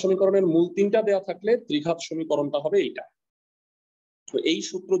 মানে একটা সমীকরণের মূল তিনটা দেয়া থাকলে ত্রিঘাত সমীকরণটা হবে এইটা। তো এই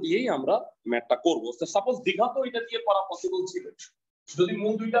সূত্র দিয়েই আমরা ম্যাথটা করব। সাপোজ দ্বিঘাতও এটা দিয়ে করা পসিবল ছিল, যদি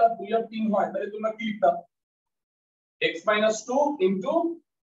মূল দুইটা 2 আর 3 হয় তাহলে তোমরা কি লিখতা? x - 2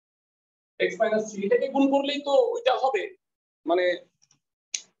 * x - 3, এটাকে গুণ করলেই তো ওইটা হবে, মানে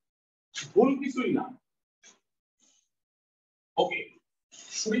ভুল কিছুই না। ওকে,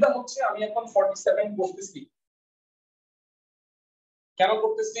 সুবিধা হচ্ছে আমি এখন 47 করতেছি। কেন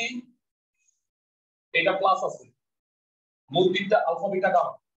করতেছি? এটা প্লাস আছে, মূল তিনটা আলফা বিটা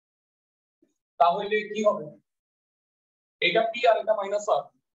গামা, তাহলে কি হবে? এটা p আর এটা -r,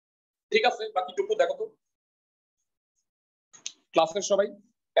 ঠিক আছে? বাকিটুকু দেখো তো ক্লাসের সবাই,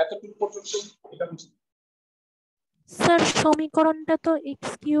 এতটুকু পর্যন্ত এটা বুঝি। স্যার সমীকরণটা তো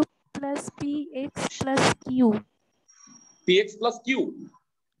x³ + px + q। px + q?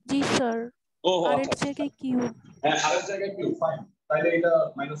 জি স্যার, ও আর এর আচ্ছা, জায়গায় q। হ্যাঁ আর এর জায়গায় q, ফাইন, তাহলে এটা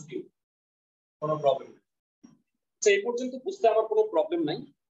 -q, কোনো প্রবলেম নেই। এই পর্যন্ত বুঝতে আমার কোনো প্রবলেম নাই।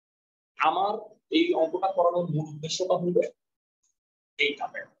 আমার এই অঙ্কটা করানোর মূল উদ্দেশ্যটা হলো এইটা,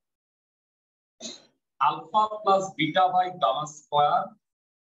 alpha plus beta by gamma square,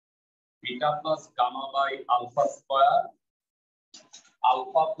 beta plus gamma by alpha square,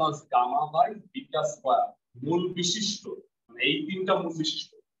 alpha plus gamma by beta square মূল বিশিষ্ট, মানে এই তিনটা মূল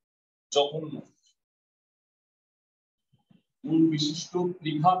বিশিষ্ট জঘন্য মূল বিশিষ্ট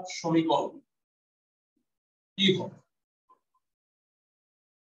ত্রিঘাত সমীকরণ কি হবে?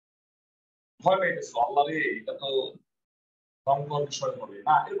 ভয় পাইতেছো? আল্লাহ রে, এটা তো ভয়ঙ্কর বিষয় হবে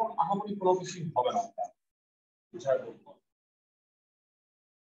না, এরকম আহামরি কোনো কিছু হবে না, বুঝায় বলবো।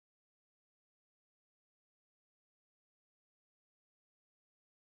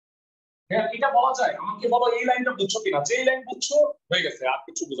 হ্যাঁ, এটা বলা যায়। আমাকে বলো এই লাইনটা বুঝছো কিনা? যে লাইন বুঝছো হয়ে গেছে, আর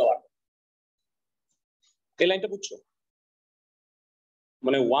কিছু বোঝা লাগবে। এই লাইনটা বুঝছো?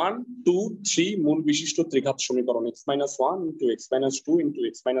 মানে 1 2 3 মূল বিশিষ্ট ত্রিঘাত সমীকরণ x - 1 * x - 2 * x - 3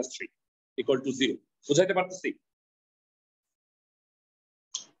 = 0 বুঝাইতে পারতেছি?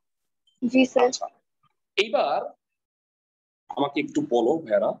 জি স্যার। আচ্ছা, এইবার আমাকে একটু বলো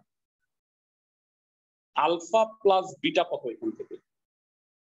ভাইরা, আলফা প্লাস বিটা কত এখান থেকে?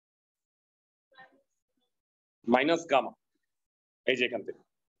 মাইনাস গামা, এই যে এখান থেকে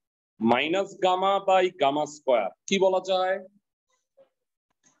minus gamma by gamma square কি বলা যায়?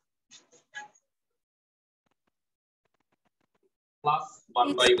 Plus 1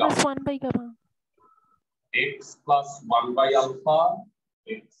 by gamma, 1 by gamma. x plus 1 by alpha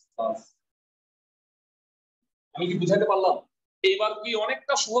x plus. আমি কি বুঝাইতে পারলাম? এবার কি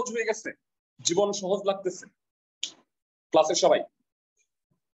অনেকটা সহজ হয়ে গেছে? জীবন সহজ লাগতেছে ক্লাসের সবাই?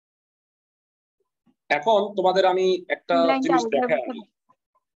 এখন তোমাদের আমি একটা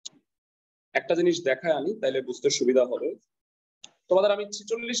জিনিস দেখায় আনি তাইলে বুঝতে সুবিধা হবে। তোমাদের আমি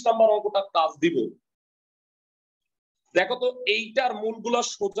 46 নাম্বার অঙ্কটা কাজ দিব। দেখো তো এইটার মূলগুলো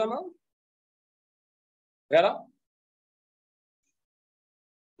সোজা না ভেরা?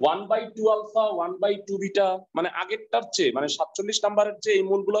 1/2 আলফা 1/2 বিটা মানে আগেরটার চেয়ে মানে 47 নাম্বারের চেয়ে এই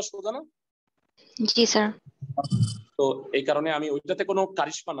মূলগুলো সোজা না? জি স্যার। তো এই কারণে আমি ওইটাতে কোনো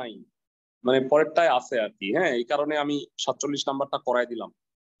কারিশমা নাই, মানে পরেরটায় আছে আর কি। হ্যাঁ, এই কারণে আমি 47 নাম্বারটা করাই দিলাম।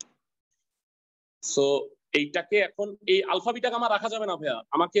 সো এইটাকে এখন এই আলফা বিটা গামা রাখা যাবে না ভাইয়া,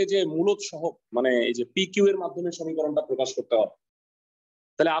 আমাকে যে মূলত সহ মানে এই যে পি কিউ এর মাধ্যমে সমীকরণটা প্রকাশ করতে হবে।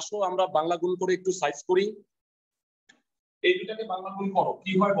 তাহলে আসো আমরা বাংলা গুণ করে একটু সাইজ করি। এই দুটাকে বাংলা গুণ করো,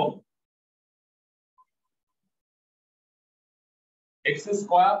 কি হয় বলো? X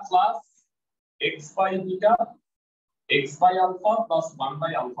square plus x by beta x by alpha plus 1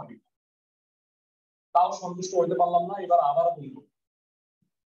 by alpha beta. তাও সন্তুষ্ট হইতে পারলাম না, এবার আবার গুণ করব।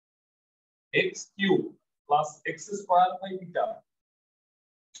 x cube plus x square by beta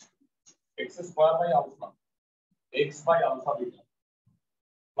x square by alpha x by alpha beta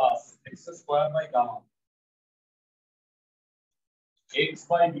plus x square by gamma x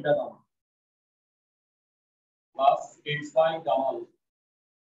by beta gamma plus x by gamma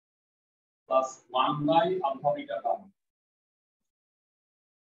plus 1 by alpha beta gamma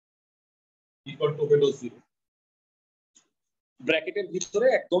equal to হলো 0। ব্র্যাকেটের ভিতরে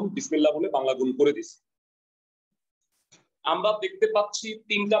একদম বিসমিল্লাহ বলে বাংলা গুণ করে দিছি। আমরা দেখতে পাচ্ছি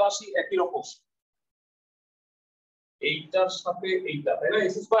তিনটা রাশি একই রকম, এইটার সাথে এইটা, তাই না?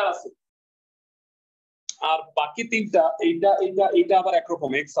 এক্স স্কয়ার আছে, আর বাকি তিনটা এইটা এইটা এইটা আবার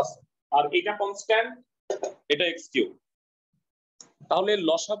একরকম এক্স আছে, আর এটা কনস্ট্যান্ট, এটা এক্স কিউব। তাহলে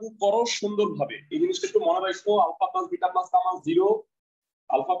লসাগু করো সুন্দরভাবে। এই জিনিসটা একটু মনে রাখো, alpha plus beta plus gamma 0,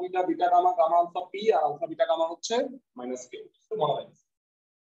 alpha beta beta gamma gamma alpha P, আর আলফা বিটা গামা হচ্ছে মাইনাস কিউ। মনে রাখো।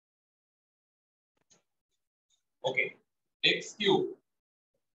 ওকে, এক্স কিউব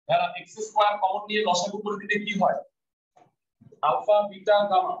যারা এক্স স্কয়ার কমন নিয়ে লসাগু করে দিলে কি হয়? আলফা বিটা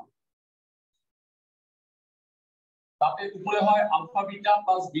গামা, তাতে উপরে হয় alpha beta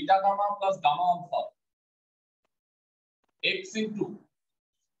plus beta gamma plus gamma alpha x into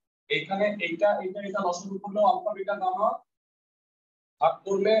এখানে এইটা এইটা এটা লসাগু করলেও আলফা বিটা গামা ভাগ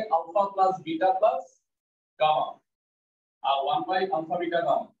করলে alpha plus beta plus gamma R 1 by alpha beta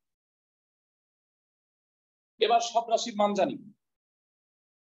gamma. এবার সব রাশির মান জানি।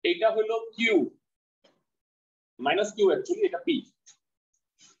 এইটা হলো কিউ মাইনাস কিউ, অ্যাকচুয়ালি এটা পি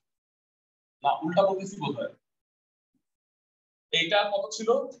না, উল্টা বলতেছি বোধহয়। এইটা কত ছিল?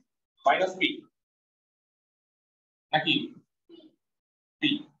 মাইনাস পি নাকি পি?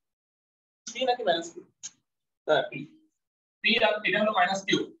 পি নাকি মাইনাস পি? হ্যাঁ পি। পি আর এটা হলো minus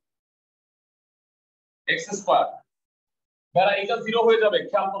Q x square. Bera এটা 0 হয়ে যাবে,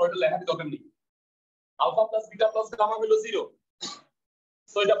 খেয়াল করো, এটা লেখা দরকার নেই। Alpha plus beta plus gamma হলো 0,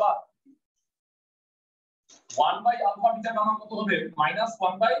 সো এটা বাদ। 1 বাই আলফা বিটা গামা কত হবে? Minus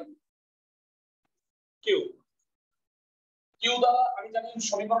 1 by Q. কিউ দ্বারা আমি জানি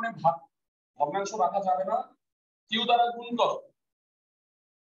সমীকরণে ভাগ ভগ্নাংশ রাখা যাবে না, কিউ দ্বারা গুণ করো।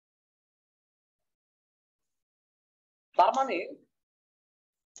 তার মানে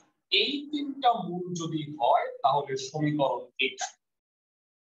এই তিনটা মূল যদি হয় তাহলে সমীকরণ এটা।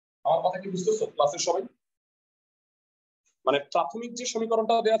 আমার কথা কি বুঝতেছো ক্লাসের সবাই? মানে প্রাথমিক যে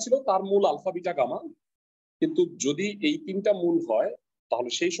সমীকরণটা দেওয়া ছিল তার মূল আলফা বিটা গামা, কিন্তু যদি এই তিনটা মূল হয় তাহলে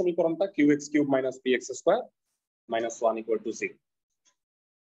সেই সমীকরণটা Q x cube minus P x square minus 1 equal to 0।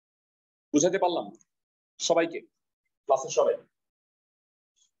 বুঝাতে পারলাম সবাইকে? ক্লাসের সবাই,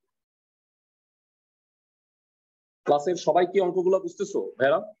 ক্লাসের সবাই কি অঙ্কগুলো বুঝতেছো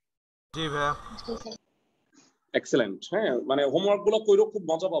ভাইরা? জি ভাইয়া। এক্সেলেন্ট। হ্যাঁ, মানে হোমওয়ার্ক গুলো কইরো, খুব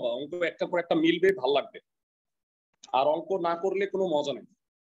মজা পাবা। অঙ্ক একটার পর একটা মিলবে, ভালো লাগবে। আর অঙ্ক না করলে কোনো মজা নেই।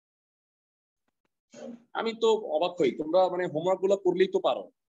 আমি তো অবাক হই, তোমরা মানে হোমওয়ার্ক গুলো করলেই তো পারো,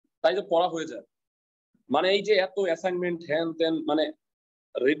 তাই যে পড়া হয়ে যায়। মানে এই যে এত অ্যাসাইনমেন্ট হ্যান তেন, মানে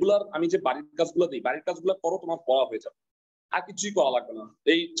রেগুলার আমি যে বাড়ির কাজগুলো দিই, বাড়ির কাজগুলো করো, তোমার পড়া হয়ে যাবে, আর কিছুই করা লাগবে না।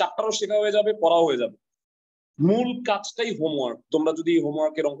 এই চ্যাপ্টারও শেখা হয়ে যাবে, পড়াও হয়ে যাবে। মূল কাজটাই হোমওয়ার্ক। তোমরা যদি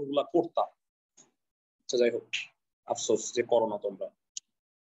হোমওয়ার্কের অঙ্কগুলা করতা যাই হোক, আফসোস যে করো না তোমরা।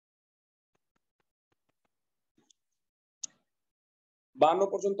 বান্ন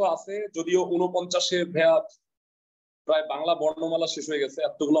পর্যন্ত আছে, যদিও 49-এর প্রায় বাংলা বর্ণমালা শেষ হয়ে গেছে,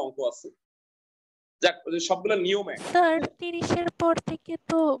 এতগুলো অঙ্ক আছে। যাক, সবগুলো নিয়মে। স্যার 30-এর পর থেকে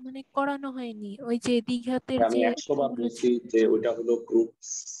তো মানে করানো হয়নি, ওই যে দ্বিঘাতের আমি যে 100 বার বলছি যে ওইটা হলো গ্রুপ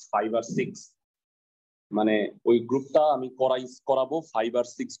 5 আর 6, মানে ওই গ্রুপটা আমি করাবো 5 আর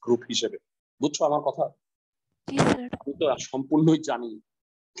 6 গ্রুপ হিসেবে, বুঝছো আমার কথা? জি স্যার। আমি তো সম্পূর্ণই জানি,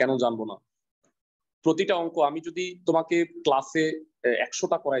 কেন জানবো না? প্রতিটা অঙ্ক আমি যদি তোমাকে ক্লাসে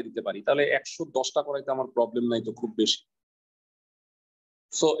 100টা করাই দিতে পারি, তাহলে 110টা করাইতে আমার প্রবলেম নাই তো খুব বেশি।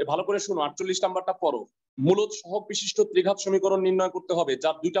 সো ভালো করে শুনো, 48 নাম্বারটা পড়ো। মূলদ সহগ বিশিষ্ট ত্রিঘাত সমীকরণ নির্ণয় করতে হবে,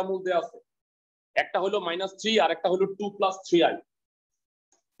 যার দুইটা মূল দেয়া আছে, একটা হলো -3 আর একটা হলো 2 + 3i।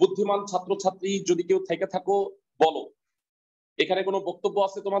 বুদ্ধিমান ছাত্রছাত্রী যদি কেউ থেকে থাকো বলো, এখানে কোনো বক্তব্য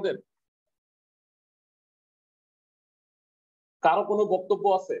আছে তোমাদের? কারো কোনো বক্তব্য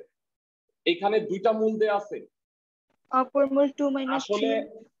আছে? এখানে দুইটা মূল দেয়া আছে, অপর মূল 2 - আসলে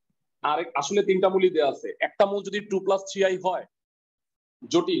 3। আসলে তিনটা মূলই দেয়া আছে। একটা মূল যদি 2 + 3i হয়,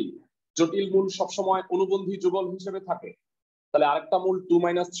 জটিল মূল সবসময় অনুবন্ধী যুগল হিসেবে থাকে, তাহলে আরেকটা মূল 2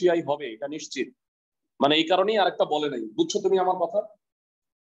 - 3i হবে, এটা নিশ্চিত। মানে এই কারণেই আরেকটা বলে নাই, বুঝছো তুমি আমার কথা?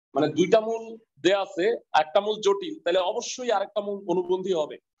 মানে দুইটা মূল দেয়া আছে, একটা মূল জটিল, তাহলে অবশ্যই আরেকটা মূল অনুবন্ধী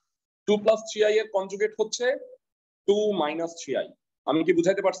হবে। 2 + 3i এর কনজুগেট হচ্ছে 2 - 3i। আমি কি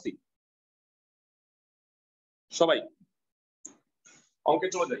বুঝাইতে পারছি? সবাই অঙ্কে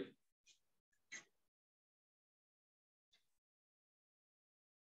চলে যাই।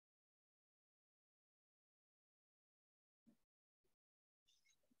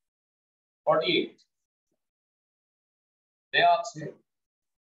 দেয়া আছে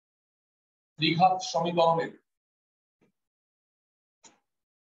দ্বিঘাত সমীকরণের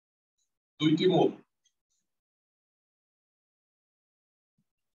দুইটি মূল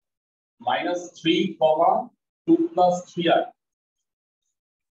 -3, 2 + 3i।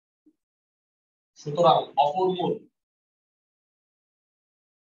 সুতরাং অপর মূল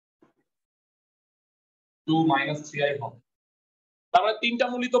 2 - 3i হবে। তার মানে তিনটা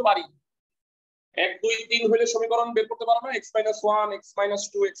মূলই তো পারি। 1, 2, 3 হলে সমীকরণ বের করতে পারবো না, x - 1, x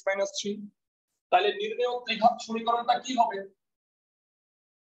 - 2, x - 3। তাহলে নির্ণেয় ত্রিঘাত সমীকরণটা কি হবে?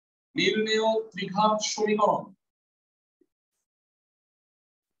 নির্ণেয় ত্রিঘাত সমীকরণ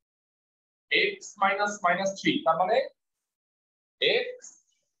x - 3, তার মানে x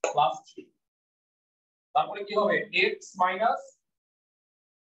 + 3। তারপরে কি হবে? x -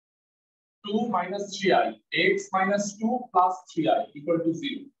 2 - 3i, x - 2 + 3i =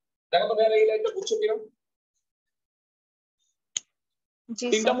 0। দেখো তো ভাইয়া এই লাইনটা বুঝছো কিনা? জি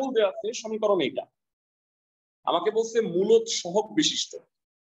তিনটা স্যার। মূল দেওয়া আছে, সমীকরণ এইটা। আমাকে বলছে মূলদ সহগ বিশিষ্ট,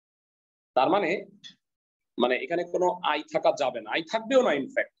 তার মানে এখানে কোনো আই থাকা যাবে না, আই থাকবেও না।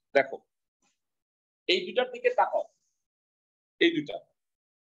 ইনফ্যাক্ট দেখো এই দুটার দিকে তাকাও, এই দুটা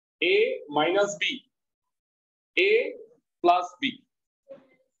a - b, a + b,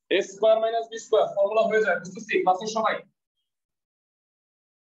 a² - b² formula হয়ে যায়, বুঝতেছি ক্লাসের সবাই?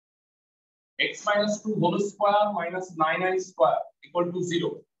 x - 2 whole square - 9i² =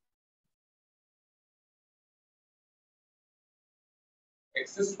 0।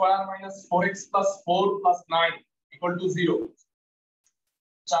 x² - 4x + 4 + 9 = 0।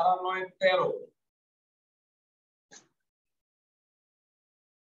 4 আর 9 13।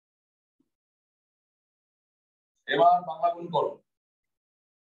 এবার বাংলা গুণ করো,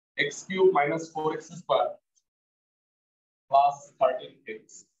 x³ - 4x² + 13x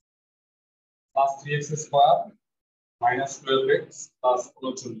 + 3x² - 12x +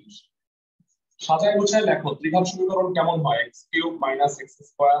 39। সাজায় গুছায় লেখো ত্রিঘাত সমীকরণ কেমন হয়? x³ - x²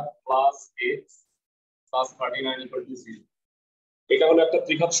 + x + 39 = 0। এটা হলো একটা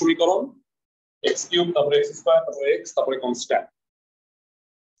ত্রিঘাত সমীকরণ, x³ তারপরে x² তারপরে x তারপরে কনস্ট্যান্ট।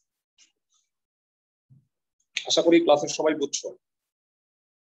 আশা করি ক্লাসের সবাই বুঝছো।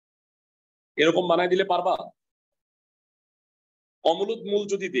 এরকম বানাই দিলে পারবা? অমূলদ মূল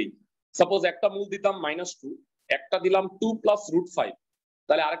যদি দেই, সাপোজ একটা মূল দিতাম -2, একটা দিলাম 2 + √5,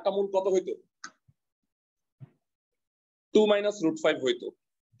 তাহলে আরেকটা মূল কত হইতো? 2 - √5 হইতো।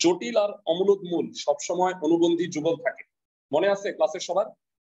 জটিল আর অমূলদ মূল সবসময় অনুবন্ধী যুগল থাকে, মনে আছে ক্লাসের সবার?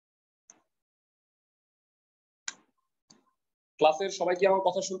 ক্লাসের সবাই কি আমার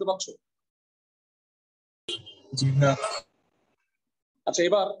কথা শুনতে পাচ্ছ? জি না। আচ্ছা,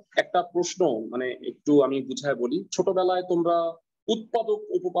 এবার একটা প্রশ্ন, মানে একটু আমি বুঝায় বলি। ছোটবেলায় তোমরা উৎপাদক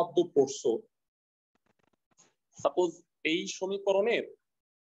উপপাদ্য পড়ছো। সাপোজ এই সমীকরণের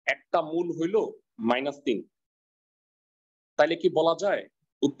একটা মূল হইল -3, তাইলে কি বলা যায়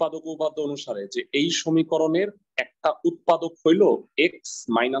উৎপাদক উপপাদ্য অনুসারে যে এই সমীকরণের একটা উৎপাদক হইল এক্স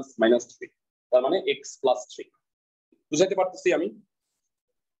মাইনাস মাইনাস 3, তার মানে এক্স প্লাস 3। বুঝাইতে পারতেছি আমি?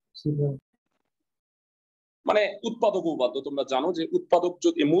 মানে উৎপাদক উপপাদ্য তোমরা জানো যে উৎপাদক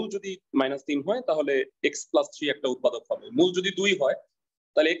যদি মূল যদি -3 হয় তাহলে এক্স প্লাস 3 একটা উৎপাদক হবে, মূল যদি 2 হয়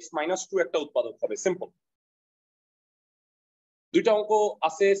তাহলে এক্স মাইনাস 2 একটা উৎপাদক হবে। সিম্পল। দুইটা অঙ্ক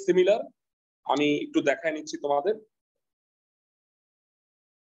আছে সিমিলার, আমি একটু দেখায় নিচ্ছি তোমাদের।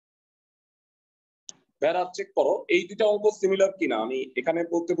 বেড়া চেক করো এই দুইটা অঙ্ক সিমিলার কিনা। আমি এখানে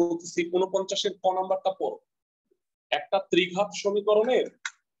বলতেছি 49-এর ক নাম্বারটা পড়ো। একটা ত্রিঘাত সমীকরণের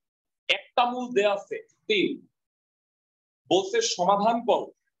একটা মূল দেয়া আছে 3, বলছে সমাধান করো।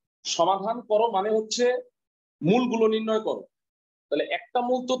 সমাধান করো মানে হচ্ছে মূলগুলো নির্ণয় করো। তাহলে একটা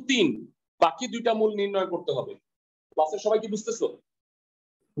মূল তো 3, বাকি দুইটা মূল নির্ণয় করতে হবে। ক্লাসের সবাই কি বুঝতেছো?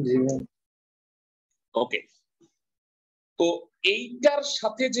 জি ভাই। ওকে, তো এইটার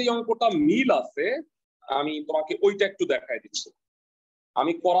সাথে যে অঙ্কটা মিল আছে আমি তোমাকে ওইটা একটু দেখাই দিচ্ছি।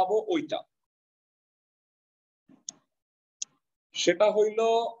 আমি করাবো ওইটা। সেটা হইল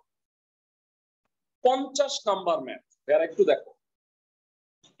 50 নাম্বার ম্যাথ। এর একটু দেখো,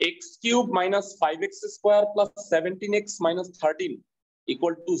 x³ - 5x² + 17x - 13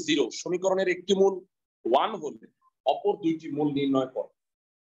 = 0 সমীকরণের একটি মূল 1 হলে অপর দুইটি মূল নির্ণয় করো।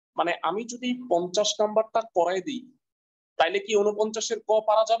 মানে আমি যদি 50 নাম্বারটা করাই দিই তাইলে কি 49-এর ক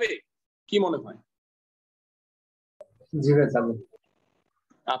পারা যাবে? কি মনে হয়? জি ভাই যাবে।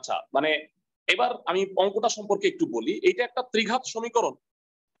 আচ্ছা, মানে এবার আমি অঙ্কটা সম্পর্কে একটু বলি। এটা একটা ত্রিঘাত সমীকরণ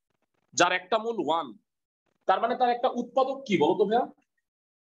যার একটা মূল 1, তার মানে তার একটা উৎপাদক কি বলতো ভাইয়া?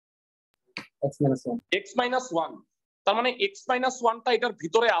 x - 1। তার মানে x - 1টা এটার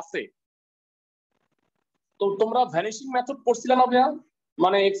ভিতরে আছে। তো তোমরা ভ্যানিশিং মেথড পড়ছিলে না ভাইয়া?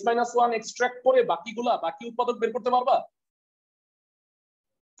 মানে x - 1 এক্সট্রাক্ট করে বাকি উৎপাদক বের করতে পারবা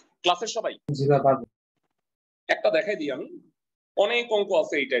ক্লাসের সবাই? জি ভাই পারবো। একটা দেখাই দিই আমি। অনেক অঙ্ক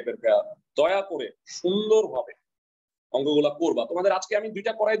আছে এই টাইপের ভাইয়া, দয়া করে সুন্দরভাবে অঙ্কগুলা করবা। তোমাদের আজকে আমি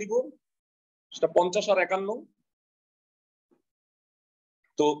দুইটা করাই দিব, সেটা 50 আর 51।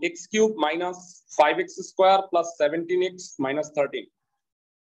 তো x³ - 5x² + 17x - 13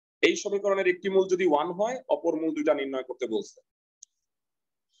 এই সমীকরণের একটি মূল যদি 1 হয় অপর মূল দুইটা নির্ণয় করতে বলছে।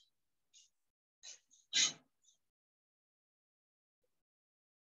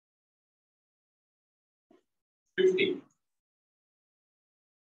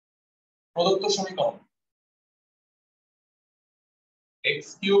 প্রদত্ত সমীকরণ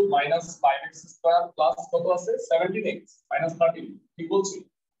x³ - 5x² প্লাস কত আছে 17x - 13, ঠিক বলছি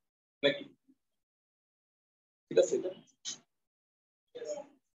নাকি? ঠিক আছে এটা?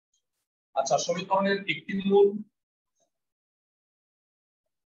 আচ্ছা, সমীকরণের একটি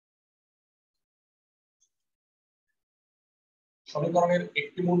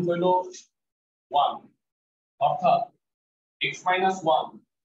মূল হইল 1, অর্থাৎ x - 1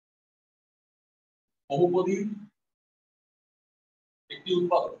 বহুপদীর একটি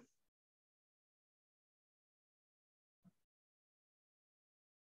উৎপাদক।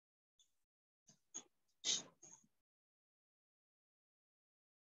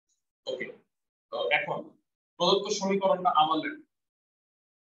 ওকে, তো এখন প্রদত্ত সমীকরণটা আবার লেখ।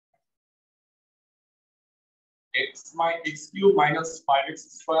 x³ - 5x²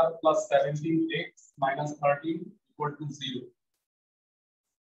 + 17x - 13 = 0।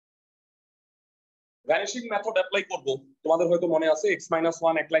 Vanishing method apply করব। তোমাদের হয়তো মনে আছে x -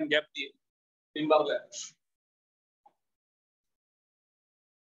 1 এক লাইন গ্যাপ দিয়ে 3 বার লেখ।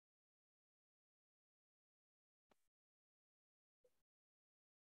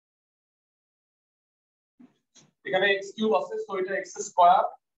 এখানে x³ আছে, সো এটা x²,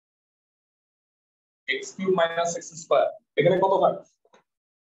 x³ - x²। এখানে কত হয়?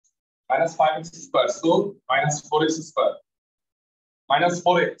 -5x², so -4x²,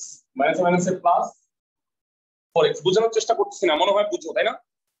 -4x, minus মাইনাসে প্লাস 4x। বোঝানোর চেষ্টা করতেছি না, মনে হয় বুঝো তাই না?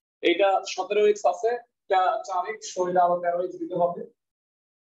 এইটা 17x আছে, এটা 4x, সো এটা আবার 13x দিতে হবে।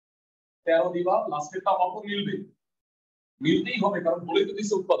 13 দিবা, লাস্টেরটা অপর মিলবে, মিলতেই হবে কারণ বলেই তো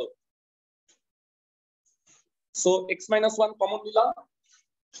দিছে উৎপাদক। সো x - 1 কমন নিলাম,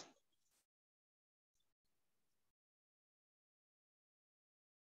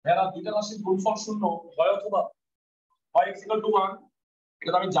 এরা দুইটা রাশির গুণফল শূন্য হয় অথবা হয় x = 1,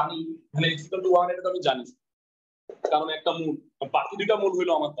 এটা তো আমি জানি, মানে x = 1 এটা তো আমি জানি কারণ একটা মূল, বাকি দুইটা মূল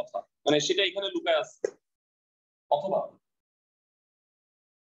হইলো আমার কথা, মানে সেটা এখানে লুকায় আছে। অথবা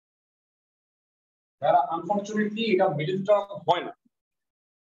যারা আনফরচুনেটলি এটা মিডল টার্ম হয় না।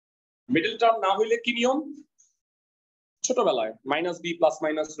 মিডল টার্ম না হইলে কি নিয়ম? ছোটবেলায় -b ±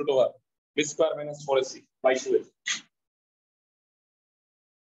 √r b² - 4ac/2a।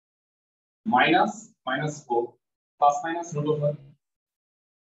 Minus minus 4 plus minus root over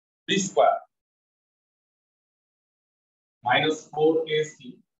B square minus 4ac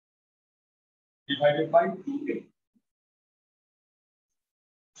divided by 2a।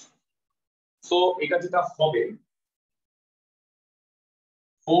 So এটা যেটা হবে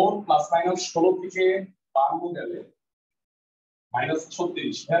 4 প্লাস মাইনাস 16 থেকে 52 গেলে মাইনাস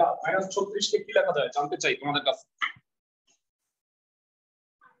 36। হ্যাঁ মাইনাস 36 কে কি লেখা যায় জানতে চাই তোমাদের কাছে।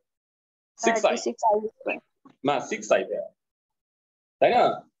 6i না 6i তাই না?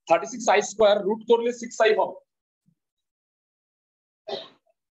 36i স্কয়ার রুট করলে 6i হবে।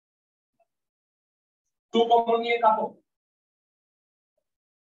 2 কমন নিয়ে কাটো।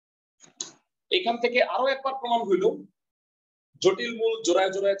 এখান থেকে আরো একবার প্রমাণ হইল জটিল মূল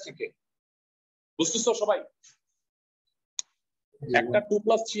জোড়ায় জোড়ায় থাকে। বুঝতেছো সবাই? একটা 2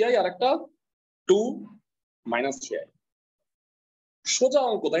 প্লাস 3i আর একটা 2 মাইনাস 3i। সোজা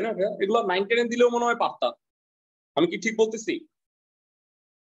অঙ্ক তাই না ভাইয়া? এগুলো 9 10 দিলেও মনে হয় পারতা। আমি কি ঠিক বলতেছি?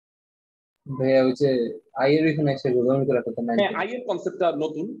 ভাইয়া ওই যে আই এর এখানে এসে উদাহরণ করে রাখতে না। হ্যাঁ আই এর কনসেপ্টটা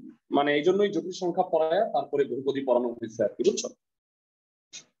নতুন, মানে এই জন্যই জটিল সংখ্যা পড়ায় তারপরে বহুপদী পড়ানো হয়েছে আর কি, বুঝছো?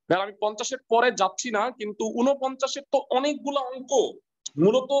 আমি 50-এর পরে যাচ্ছি না, কিন্তু 49-এর তো অনেকগুলো অঙ্ক,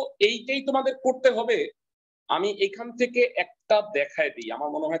 মূলত এইটাই তোমাদের করতে হবে। আমি এখান থেকে একটা দেখায় দিই, আমার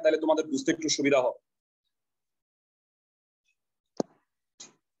মনে হয় তাহলে তোমাদের বুঝতে একটু সুবিধা হবে।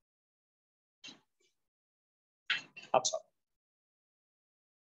 আচ্ছা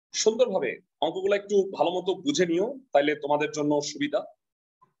সুন্দরভাবে অঙ্কগুলো একটু ভালো মতো বুঝে নিও, তাইলে তোমাদের জন্য সুবিধা।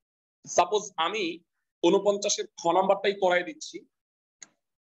 সাপোজ আমি 49-এর খ নাম্বারটাই করাই দিচ্ছি।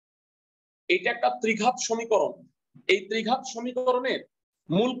 এটা একটা ত্রিঘাত সমীকরণ। এই ত্রিঘাত সমীকরণের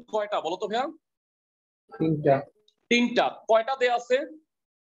মূল কয়টা বলো তো ভাইয়া? তিনটা। তিনটা। কয়টা দেয়া আছে?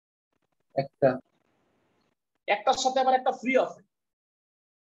 একটা। একটার সাথে আবার একটা ফ্রি আছে।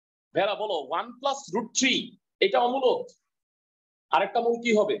 ভাইয়া বলো 1 প্লাস রুট 3 এটা অমূলক, আরেকটা মূল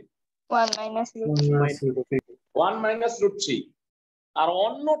কি হবে? 1 মাইনাস রুট 1 মাইনাস রুট 3, আর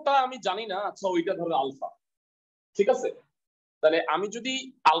অন্যটা আমি জানি না। আচ্ছা ওইটা ধরো আলফা, ঠিক আছে? তাহলে আমি যদি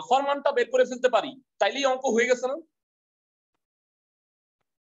আলফার মানটা বের করে ফেলতে পারি তাইলেই অঙ্ক হয়ে গেছে না?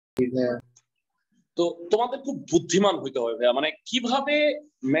 তো তোমাদের খুব বুদ্ধিমান হইতে হবে ভাইয়া, মানে কিভাবে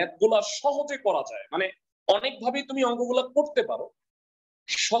ম্যাথ গুলা সহজে করা যায়, মানে অনেক ভাবেই তুমি অঙ্কগুলা করতে পারো,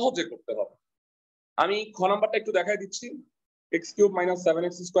 সহজে করতে হবে। আমি খ নাম্বারটা একটু দেখাই দিচ্ছি। x cube minus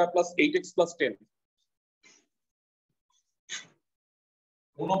 7x square plus 8x plus 10।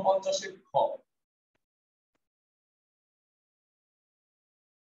 49-এর খ।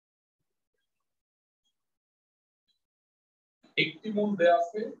 একটি মূল দেয়া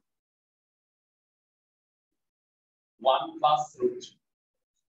আছে 1 প্লাস রুট 3।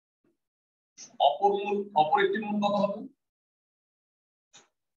 অপর একটি মূল কত হবে?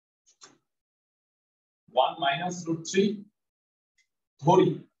 1 মাইনাস রুট 3 ধরি।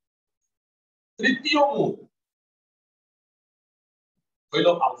 তৃতীয় মূল হইল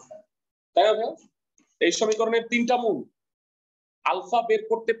আলফা, তাই না? এই সমীকরণের তিনটা মূল, আলফা বের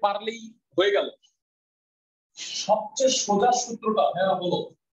করতে পারলেই হয়ে গেল। সবচেয়ে সোজা সূত্রটা হ্যাঁ বলো,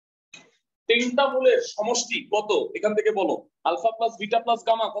 তিনটা মূলের সমষ্টি কত এখান থেকে বলো। Alpha plus beta plus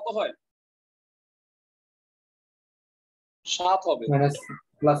gamma কত হয়? 7 হবে।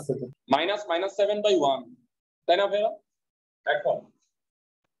 মাইনাস মাইনাস 7/1, তাই না ভাইয়া? এখন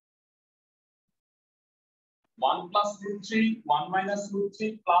 1 plus root 3 1 minus root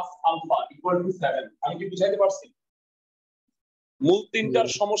 3 plus alpha equal to 7। আমি কি বুঝাইতে পারছি? মূল তিনটার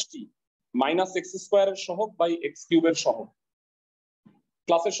সমষ্টি মাইনাস এক্স স্কয়ারের সহগ বাই এক্স কিউবের সহগ।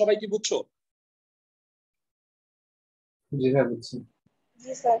 ক্লাসের সবাই কি বুঝছো? জি স্যার বুঝছি।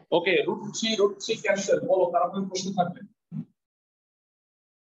 জি স্যার। ওকে রুট 3 ক্যান্সেল। বলো তার কোনো প্রশ্ন থাকবে?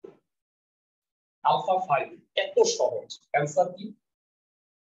 আলফা 5 এত সহজ। অ্যানসার কি?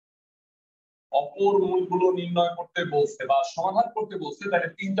 অপর মূলগুলো নির্ণয় করতে বলছে বা সমাধান করতে বলছে, তাহলে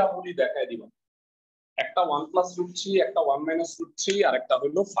তিনটা মূলই দেখায় দিবা। একটা 1 প্লাস রুট 3, একটা 1 মাইনাস রুট 3, আর একটা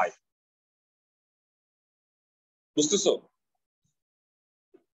হলো 5। বুঝতেছো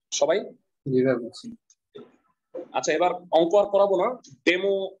সবাই? জি স্যার বুঝছি। আচ্ছা এবার অঙ্ক আর করাবো না,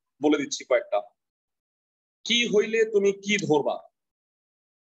 ডেমো বলে দিচ্ছি কয়েকটা। কি হইলে তুমি কি ধরবা?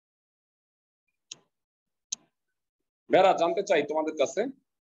 ভেরা জানতে চাই তোমাদের কাছে।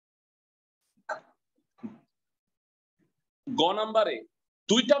 গ নাম্বারে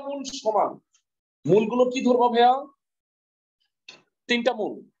দুইটা মূল সমান, মূলগুলো কি ধরবা ভাইয়া? তিনটা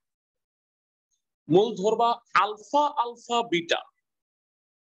মূল। মূল ধরবা আলফা আলফা বিটা।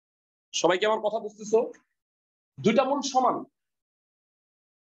 সবাই কি আমার কথা বুঝতেছো? দুইটা মূল সমান,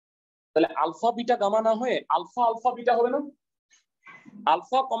 তাহলে আলফা বিটা গামা না হয়ে আলফা আলফা বিটা হবে না?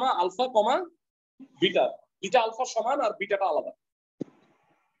 আলফা কমা বিটা, বিটা আলফার সমান আর বিটাটা আলাদা।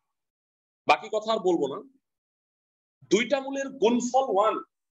 বাকি কথা আর বলবো না। দুইটা মূলের গুণফল 1,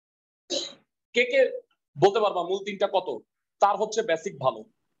 কে কে বলতে পারবা মূল তিনটা কত? তার হচ্ছে বেসিক ভালো।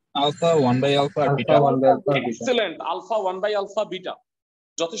 আলফা 1/আলফা আর beta. Alpha 1/আলফা beta. Excellent, alpha 1/আলফা beta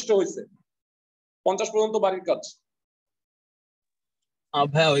যথেষ্ট হয়েছে। 50 পর্যন্ত বাড়ির কাজ।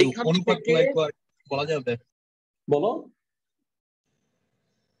 ভাই ওই এখান অনুপাতগুলো থেকে- একবার বলা যাবে? বলো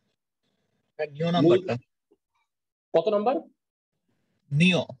নিও নাম্বারটা। কত নাম্বার?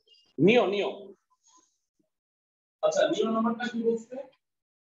 নিও। নিও। আচ্ছা, নিও নাম্বারটা কি বলছে?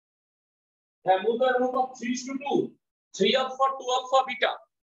 হ্যাঁ, মূলদয়ের অনুপাত 3:2, 3 alpha 2 alpha beta,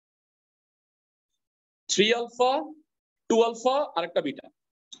 3 alpha 2 alpha আর একটা বিটা।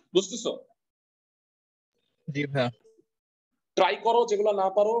 বুঝতেছো? জি ভাই। ট্রাই করো, যেগুলো না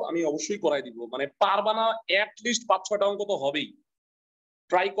পারো আমি অবশ্যই করাই দিব। মানে পারবা না অ্যাট লিস্ট 5-6টা অঙ্ক তো হবেই।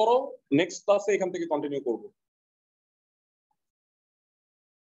 ট্রাই করো, নেক্সট ক্লাসে এখান থেকে কন্টিনিউ করবো।